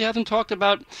really haven't talked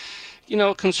about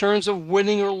concerns of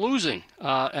winning or losing,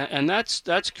 and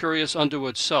that's curious unto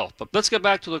itself. But let's get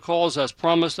back to the calls as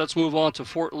promised. Let's move on to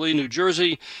Fort Lee, New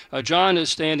Jersey. John is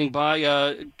standing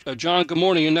by. John, good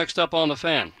morning. You're next up on the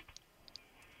Fan.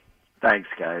 Thanks,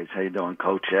 guys. How you doing,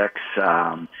 Coach X?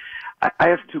 I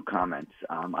have two comments.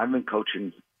 I've been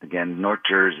coaching, again, North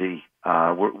Jersey.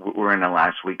 We're in the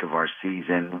last week of our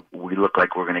season. We look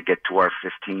like we're going to get to our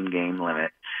 15-game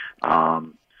limit.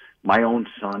 My own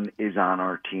son is on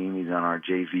our team. He's on our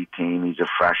JV team. He's a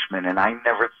freshman, and I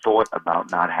never thought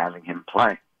about not having him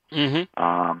play.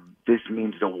 Mm-hmm. This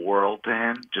means the world to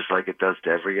him, just like it does to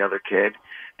every other kid.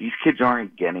 These kids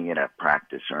aren't getting it at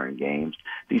practice or in games.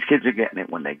 These kids are getting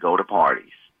it when they go to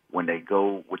parties, when they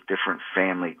go with different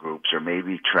family groups or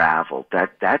maybe travel.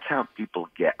 That's how people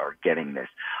are getting this.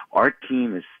 Our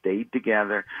team has stayed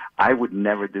together. I would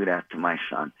never do that to my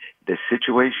son. The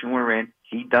situation we're in,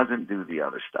 he doesn't do the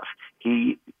other stuff.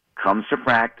 He comes to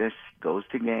practice, goes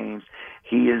to games.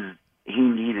 He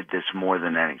needed this more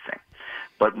than anything.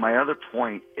 But my other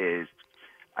point is,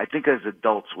 I think as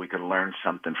adults we can learn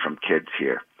something from kids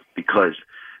here, because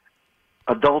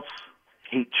adults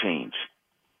hate change.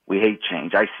 We hate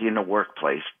change. I see in the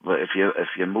workplace, but if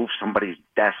you move somebody's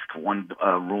desk one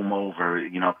room over,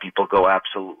 people go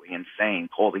absolutely insane.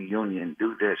 Call the union,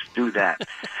 do this, do that.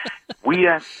 We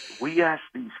ask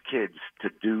these kids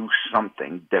to do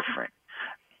something different.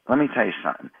 Let me tell you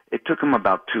something. It took them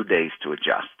about 2 days to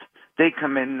adjust. They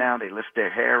come in now, they lift their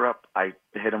hair up. I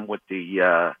hit them with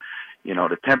the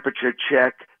temperature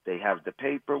check. They have the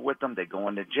paper with them. They go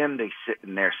in the gym. They sit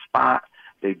in their spot.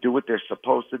 They do what they're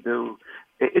supposed to do.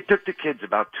 It took the kids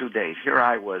about 2 days. Here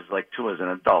I was, like, two as an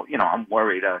adult. I'm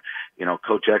worried.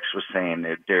 Coach X was saying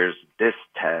that there's this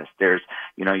test. There's,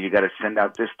 you got to send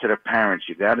out this to the parents.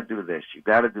 You got to do this. You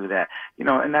got to do that.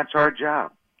 And that's our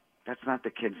job. That's not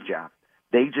the kids' job.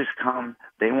 They just come.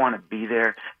 They want to be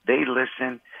there. They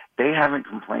listen. They haven't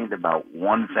complained about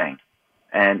one thing.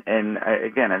 And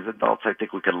again, as adults, I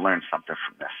think we could learn something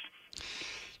from this.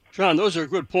 John, those are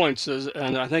good points,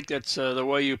 and I think that's the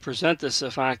way you present this,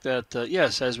 the fact that,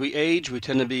 yes, as we age, we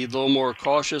tend to be a little more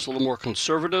cautious, a little more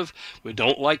conservative. We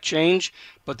don't like change,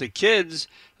 but the kids,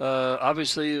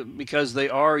 obviously, because they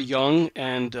are young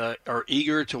and are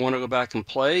eager to want to go back and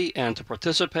play and to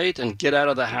participate and get out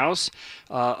of the house,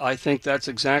 I think that's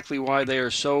exactly why they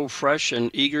are so fresh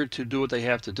and eager to do what they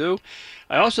have to do.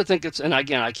 I also think it's, and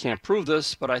again, I can't prove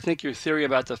this, but I think your theory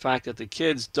about the fact that the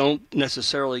kids don't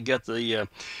necessarily get the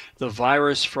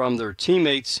virus from their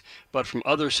teammates, but from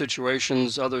other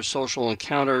situations, other social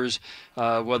encounters,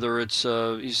 whether it's,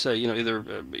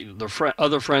 either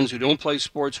other friends who don't play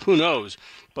sports, who knows?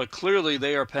 But clearly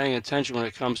they are paying attention when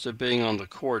it comes to being on the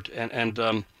court.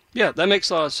 And yeah, that makes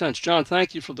a lot of sense. John,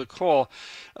 thank you for the call.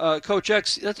 Coach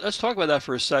X, let's talk about that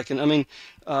for a second. I mean,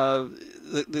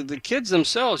 the kids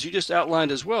themselves, you just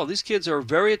outlined as well. These kids are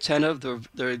very attentive.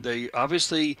 They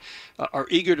obviously are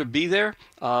eager to be there.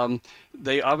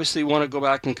 They obviously want to go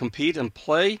back and compete and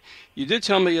play. You did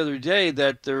tell me the other day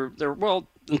that they're well,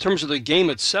 in terms of the game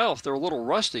itself, they're a little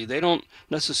rusty. They don't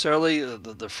necessarily,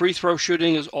 the free throw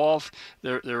shooting is off.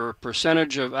 Their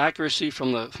percentage of accuracy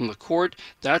from the court,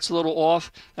 that's a little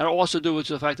off. That also do with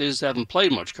the fact they just haven't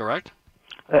played much, correct?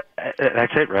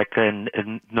 That's it, Rick, and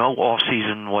no off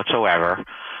season whatsoever.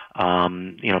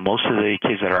 Most of the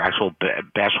kids that are actual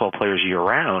basketball players year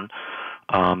round,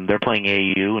 they're playing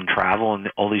AAU and travel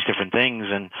and all these different things,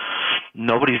 and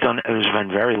there's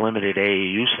been very limited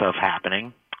AAU stuff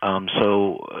happening.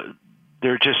 So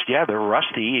they're just, they're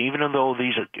rusty, even though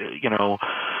these are,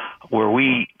 where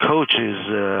we coach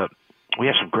is, we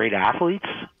have some great athletes,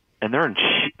 and they're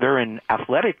in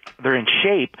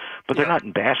shape, but they're not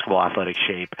in basketball athletic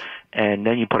shape. And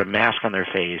then you put a mask on their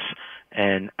face.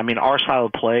 And I mean, our style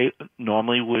of play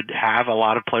normally would have a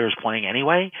lot of players playing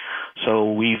anyway.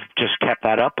 So we've just kept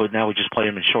that up, but now we just play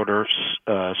them in shorter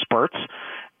spurts.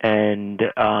 And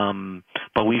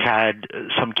but we've had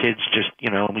some kids just,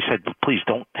 we said, please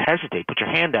don't hesitate. Put your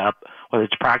hand up, whether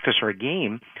it's practice or a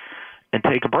game, and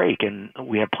take a break. And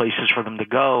we have places for them to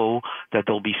go that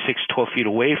they'll be 12 feet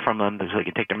away from them so they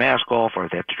can take their mask off, or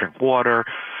if they have to drink water,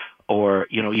 or,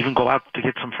 even go out to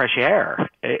get some fresh air.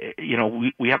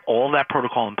 We have all that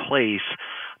protocol in place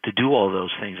to do all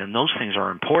those things, and those things are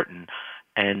important.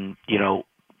 And,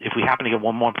 if we happen to get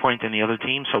one more point than the other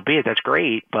team, so be it. That's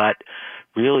great. But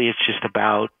really, it's just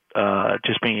about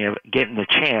getting the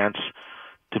chance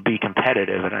to be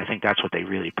competitive, and I think that's what they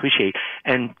really appreciate.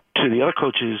 And to the other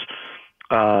coaches'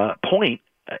 point,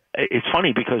 it's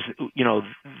funny because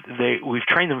we've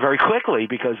trained them very quickly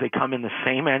because they come in the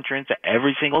same entrance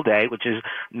every single day, which is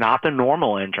not the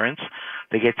normal entrance.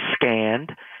 They get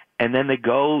scanned, and then they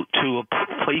go to a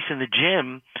place in the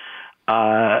gym,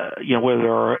 where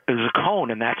there is a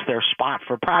cone, and that's their spot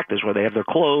for practice, where they have their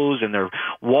clothes and their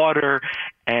water.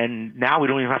 And now we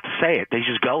don't even have to say it; they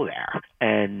just go there,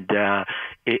 and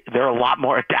they're a lot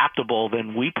more adaptable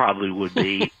than we probably would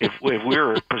be if we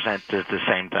were presented the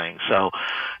same thing. So,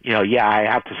 I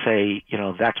have to say,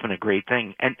 that's been a great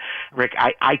thing. And Rick,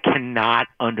 I cannot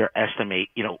underestimate,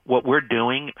 what we're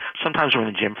doing. Sometimes we're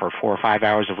in the gym for 4 or 5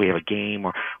 hours if we have a game,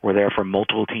 or we're there for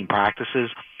multiple team practices.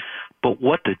 But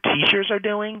what the teachers are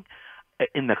doing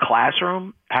in the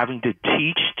classroom, having to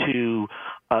teach to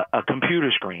a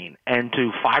computer screen and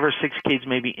to 5 or 6 kids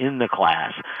maybe in the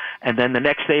class, and then the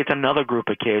next day it's another group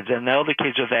of kids, and the other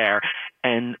kids are there,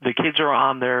 and the kids are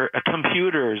on their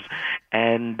computers,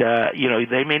 and I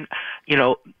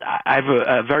have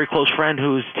a very close friend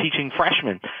who's teaching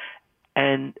freshmen,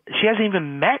 and she hasn't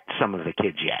even met some of the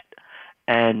kids yet,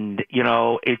 and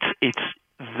it's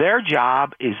their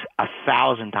job is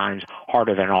 1,000 times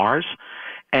harder than ours.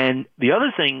 And the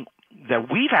other thing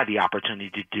that we've had the opportunity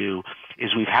to do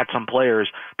is we've had some players,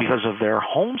 because of their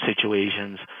home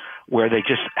situations, where they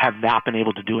just have not been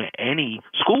able to do any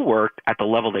schoolwork at the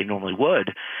level they normally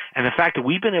would. And the fact that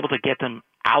we've been able to get them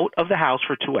out of the house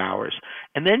for 2 hours,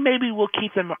 and then maybe we'll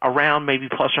keep them around, maybe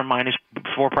plus or minus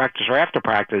before practice or after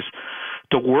practice,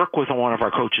 to work with one of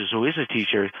our coaches who is a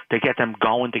teacher to get them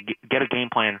going, to get a game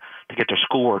plan to get their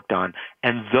schoolwork done.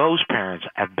 And those parents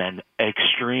have been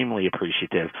extremely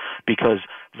appreciative, because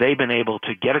they've been able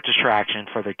to get a distraction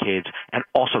for their kids and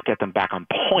also get them back on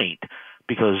point,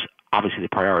 because obviously the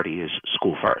priority is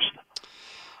school first.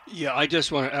 Yeah, I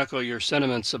just want to echo your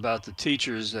sentiments about the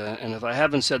teachers, and if I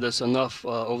haven't said this enough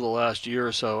over the last year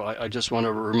or so, I just want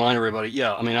to remind everybody,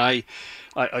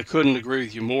 I couldn't agree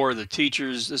with you more. The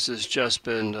teachers, this has just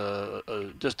been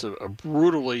just a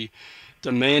brutally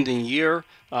demanding year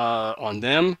on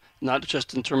them, not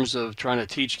just in terms of trying to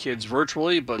teach kids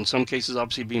virtually, but in some cases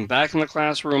obviously being back in the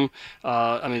classroom.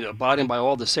 Abiding by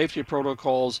all the safety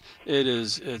protocols.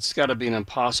 It's got to be an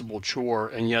impossible chore,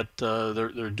 and yet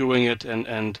they're doing it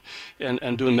and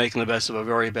making the best of a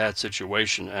very bad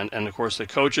situation. And of course the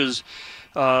coaches,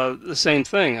 the same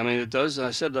thing. It does.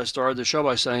 I started the show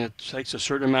by saying it takes a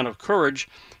certain amount of courage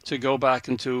to go back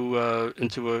into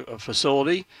a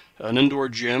facility, an indoor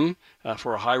gym,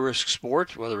 for a high-risk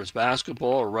sport, whether it's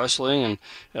basketball or wrestling,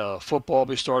 and football will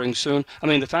be starting soon.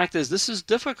 The fact is, this is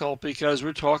difficult because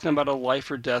we're talking about a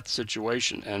life or death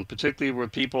situation, and particularly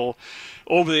with people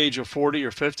over the age of 40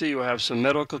 or 50 who have some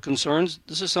medical concerns,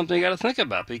 this is something you got to think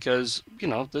about, because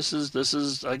this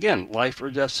is again, life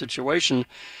or death situation.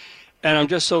 And I'm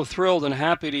just so thrilled and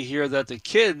happy to hear that the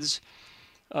kids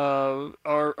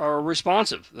are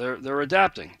responsive. They're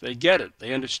adapting. They get it.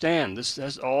 They understand. This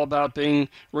is all about being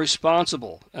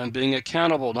responsible and being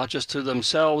accountable, not just to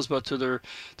themselves, but to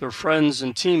their friends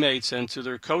and teammates, and to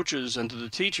their coaches and to the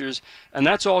teachers. And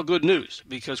that's all good news,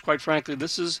 because quite frankly,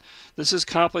 this is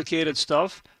complicated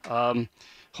stuff.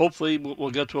 Hopefully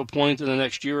we'll get to a point in the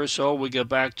next year or so we get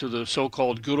back to the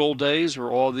so-called good old days, where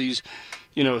all these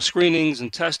screenings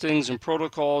and testings and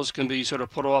protocols can be sort of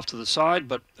put off to the side,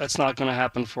 but that's not going to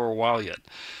happen for a while yet.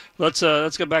 Let's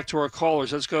get back to our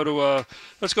callers. Let's go to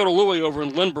Louis over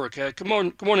in Lindbergh. Good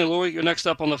morning, Louis. You're next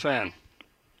up on the Fan.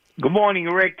 Good morning,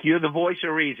 Rick. You're the voice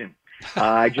of reason.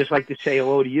 I'd just like to say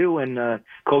hello to you and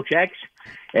Coach X,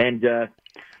 and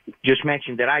just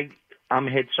mention that I'm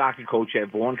a head soccer coach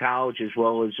at Vaughan College, as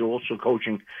well as also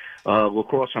coaching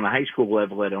lacrosse on the high school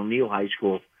level at O'Neill High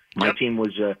School. My team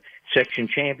was section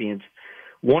champions.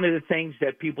 One of the things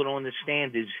that people don't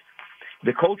understand is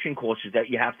the coaching courses that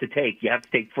you have to take. You have to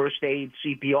take first aid,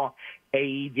 CPR,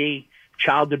 AED,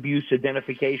 child abuse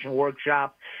identification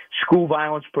workshop, school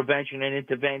violence prevention and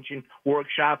intervention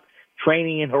workshop,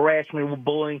 training and harassment with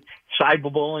bullying,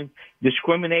 cyberbullying,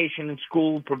 discrimination in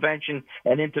school prevention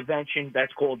and intervention,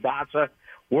 that's called DASA,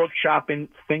 workshop in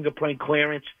fingerprint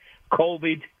clearance,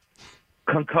 COVID,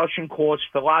 concussion course,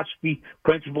 philosophy,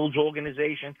 principles,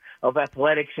 organization of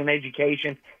athletics and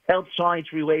education, health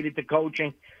science related to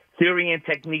coaching, theory and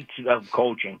techniques of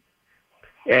coaching.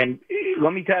 And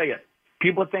let me tell you,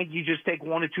 people think you just take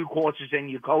 1 or 2 courses and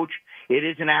you coach. It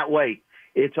isn't that way.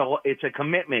 It's a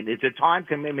commitment. It's a time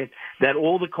commitment that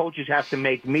all the coaches have to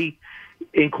make, me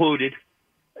included,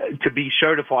 to be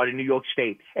certified in New York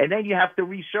State. And then you have to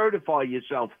recertify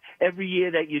yourself every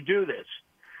year that you do this.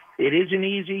 It isn't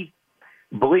easy.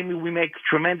 Believe me, we make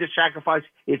tremendous sacrifice.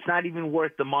 It's not even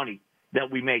worth the money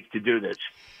that we make to do this.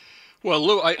 Well,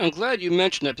 Lou, I'm glad you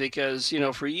mentioned it, because,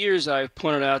 for years I've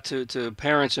pointed out to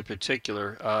parents in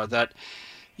particular that,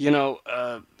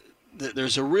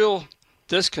 there's a real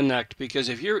disconnect, because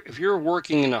if you're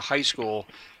working in a high school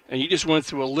and you just went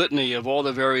through a litany of all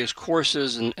the various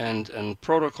courses and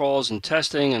protocols and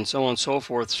testing and so on and so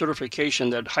forth, certification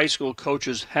that high school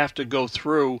coaches have to go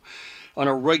through on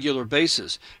a regular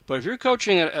basis. But if you're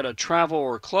coaching at a travel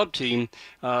or club team,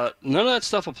 none of that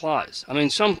stuff applies. I mean,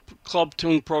 some club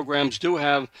team programs do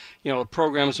have,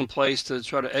 programs in place to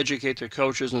try to educate their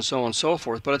coaches and so on and so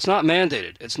forth, but it's not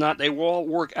mandated. It's not, they will all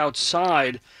work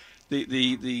outside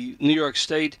the New York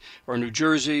State or New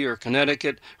Jersey or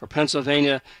Connecticut or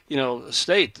Pennsylvania,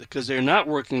 state, because they're not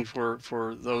working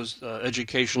for those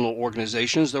educational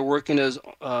organizations. They're working as,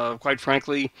 quite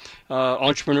frankly,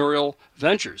 entrepreneurial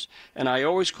ventures. And I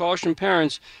always caution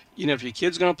parents, if your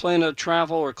kid's going to play in a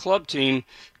travel or club team,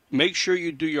 make sure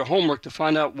you do your homework to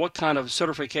find out what kind of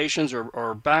certifications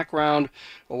or background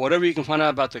or whatever you can find out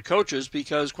about the coaches,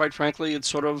 because quite frankly, it's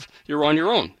sort of, you're on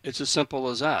your own. It's as simple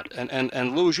as that.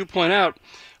 And Lou, as you point out,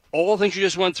 all the things you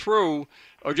just went through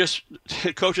are just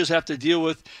coaches have to deal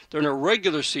with during a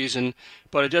regular season,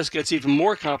 but it just gets even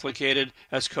more complicated,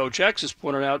 as Coach X has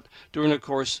pointed out, during the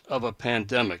course of a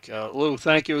pandemic. Lou,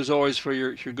 thank you as always for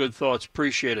your good thoughts.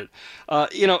 Appreciate it.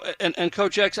 And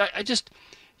Coach X, I just,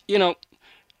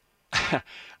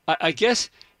 I guess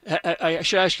I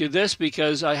should ask you this,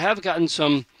 because I have gotten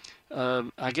some,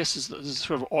 I guess this is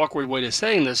sort of an awkward way of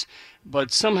saying this,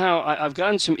 but somehow I've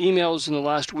gotten some emails in the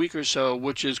last week or so,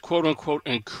 which is quote-unquote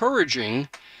encouraging,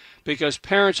 because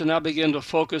parents are now beginning to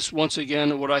focus once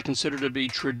again on what I consider to be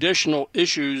traditional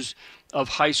issues of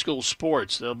high school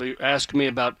sports. They'll be asking me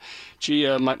about,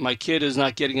 my kid is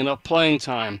not getting enough playing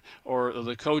time, or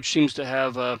the coach seems to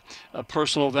have a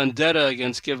personal vendetta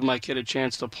against giving my kid a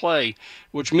chance to play,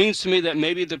 which means to me that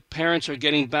maybe the parents are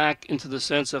getting back into the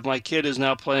sense of my kid is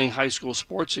now playing high school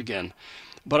sports again.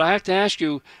 But I have to ask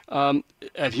you,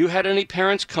 have you had any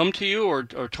parents come to you or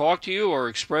talk to you or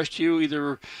express to you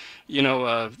either,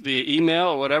 via email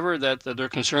or whatever, that they're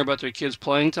concerned about their kids'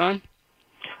 playing time?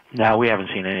 No, we haven't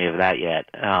seen any of that yet.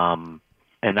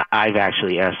 And I've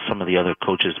actually asked some of the other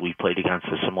coaches we played against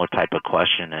a similar type of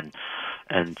question,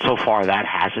 and so far that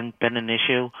hasn't been an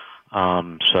issue.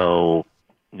 So,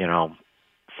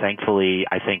 thankfully,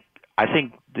 I think,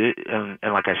 and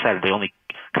like I said, the only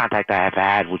contact I have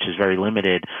had, which is very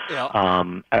limited,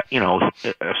 aside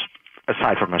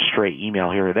from a straight email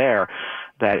here or there,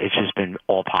 that it's just been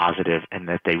all positive, and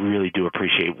that they really do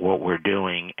appreciate what we're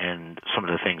doing and some of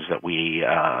the things that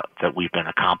we've been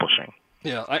accomplishing.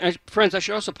 Yeah, friends, I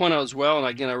should also point out as well, and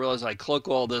again, I realize I cloak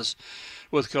all this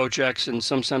with Coach X in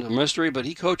some sense of mystery, but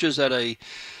he coaches at a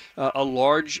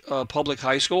large public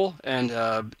high school, and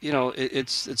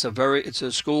it's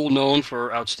a school known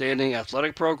for outstanding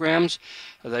athletic programs.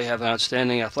 They have an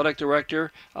outstanding athletic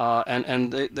director,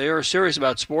 and they are serious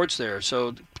about sports there.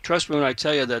 So trust me when I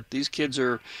tell you that these kids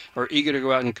are eager to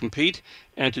go out and compete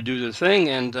and to do their thing.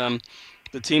 And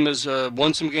the team has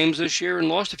won some games this year and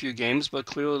lost a few games, but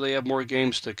clearly they have more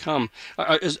games to come.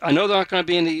 I know there aren't going to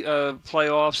be any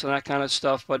playoffs and that kind of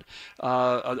stuff, but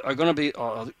are going to be?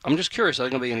 I'm just curious. Are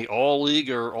there going to be any all-league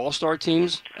or all-star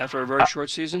teams after a very short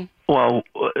season? Well,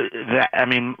 a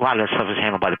lot of that stuff is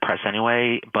handled by the press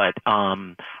anyway. But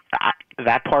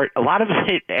that part, a lot of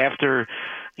it after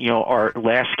our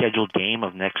last scheduled game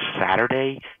of next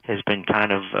Saturday has been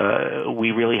kind of,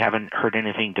 we really haven't heard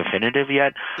anything definitive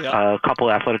yet. Yeah. A couple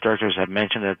of athletic directors have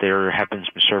mentioned that there have been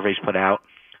some surveys put out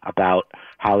about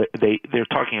how they're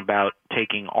talking about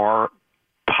taking our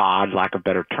pod, lack of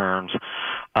better terms,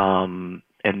 and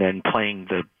then playing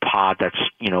the pod that's,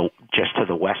 just to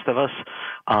the west of us.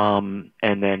 And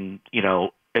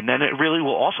then it really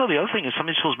will also, the other thing is some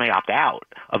of these schools may opt out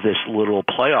of this little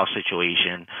playoff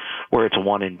situation where it's a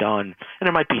one and done, and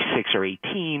there might be 6 or 8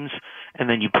 teams, and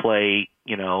then you play,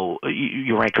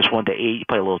 you rank us 1 to 8, you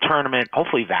play a little tournament.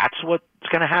 Hopefully that's what's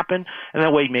going to happen, and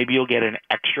that way maybe you'll get an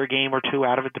extra game or 2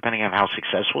 out of it depending on how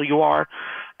successful you are.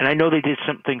 And I know they did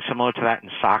something similar to that in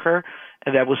soccer,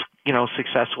 and that was,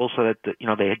 successful, so that,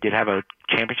 they did have a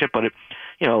championship, but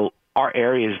our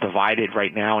area is divided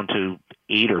right now into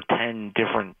 8 or 10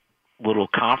 different little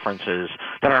conferences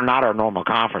that are not our normal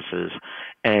conferences.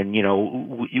 And,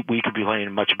 we could be playing in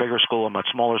a much bigger school, a much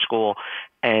smaller school.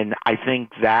 And I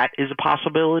think that is a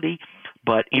possibility.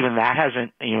 But even that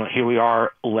hasn't, here we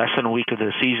are less than a week of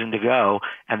the season to go,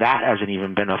 and that hasn't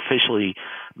even been officially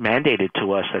mandated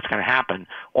to us that's going to happen.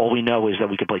 All we know is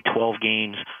that we could play 12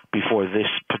 games before this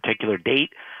particular date.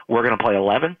 We're going to play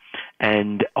 11,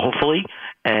 and hopefully,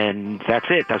 and that's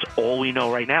it. That's all we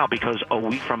know right now, because a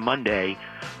week from Monday,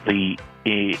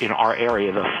 in our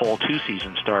area, the Fall 2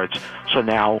 season starts. So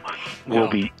now we'll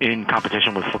be in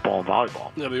competition with football and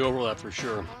volleyball. There'll be overlap for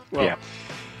sure. Well, yeah.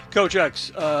 Coach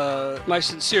X, my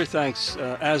sincere thanks,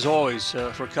 as always,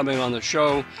 for coming on the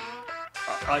show.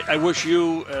 I wish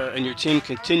you and your team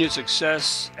continued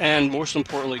success and, most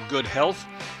importantly, good health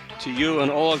to you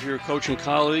and all of your coaching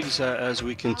colleagues as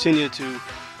we continue to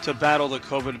battle the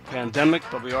COVID pandemic.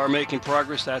 But we are making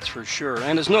progress, that's for sure.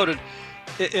 And as noted,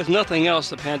 if nothing else,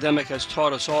 the pandemic has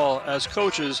taught us all as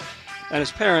coaches and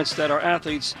as parents that our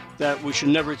athletes, that we should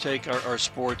never take our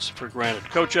sports for granted.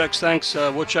 Coach X, thanks.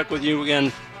 We'll check with you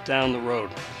again down the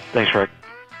road. Thanks, Rick.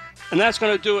 And that's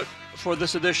going to do it for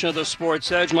this edition of the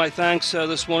Sports Edge. My thanks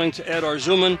this morning to Ed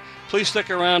Arzuman. Please stick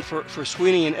around for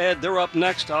Sweeney and Ed. They're up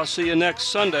next. I'll see you next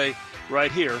Sunday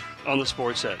right here on the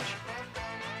Sports Edge.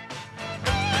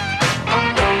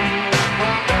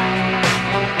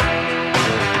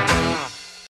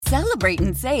 Celebrate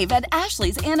and save at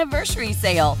Ashley's Anniversary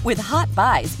Sale. With Hot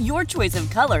Buys, your choice of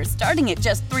colors starting at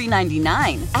just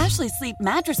 $3.99. Ashley Sleep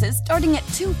mattresses starting at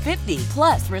 $2.50.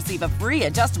 Plus, receive a free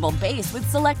adjustable base with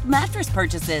select mattress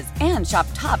purchases. And shop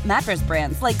top mattress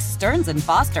brands like Stearns &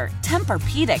 Foster,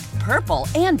 Tempur-Pedic, Purple,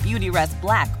 and Beautyrest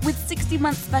Black with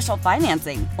 60-month special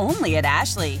financing. Only at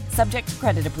Ashley. Subject to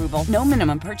credit approval. No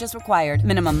minimum purchase required.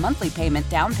 Minimum monthly payment,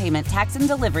 down payment, tax, and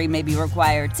delivery may be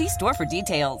required. See store for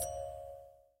details.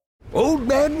 Old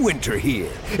Man Winter here.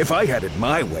 If I had it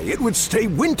my way, it would stay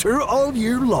winter all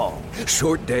year long.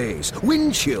 Short days,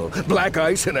 wind chill, black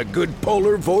ice, and a good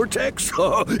polar vortex.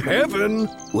 Oh, heaven!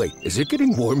 Wait, is it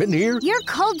getting warm in here? Your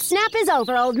cold snap is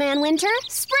over, Old Man Winter.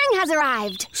 Spring has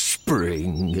arrived.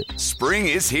 Spring. Spring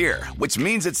is here, which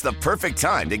means it's the perfect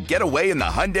time to get away in the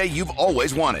Hyundai you've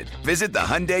always wanted. Visit the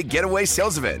Hyundai Getaway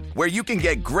Sales Event, where you can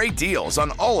get great deals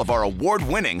on all of our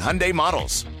award-winning Hyundai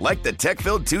models, like the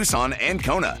tech-filled Tucson and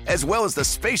Kona, as well as the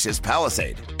spacious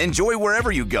Palisade. Enjoy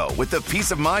wherever you go with the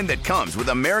peace of mind that comes with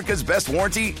America's best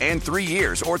warranty and 3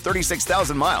 years or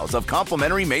 36,000 miles of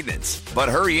complimentary maintenance. But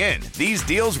hurry in, these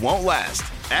deals won't last.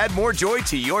 Add more joy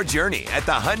to your journey at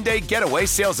the Hyundai Getaway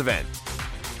Sales Event.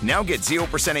 Now get 0%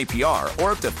 APR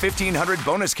or up to $1,500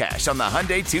 bonus cash on the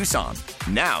Hyundai Tucson.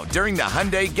 Now, during the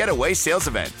Hyundai Getaway Sales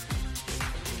Event.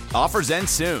 Offers end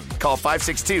soon. Call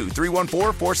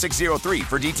 562-314-4603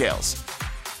 for details.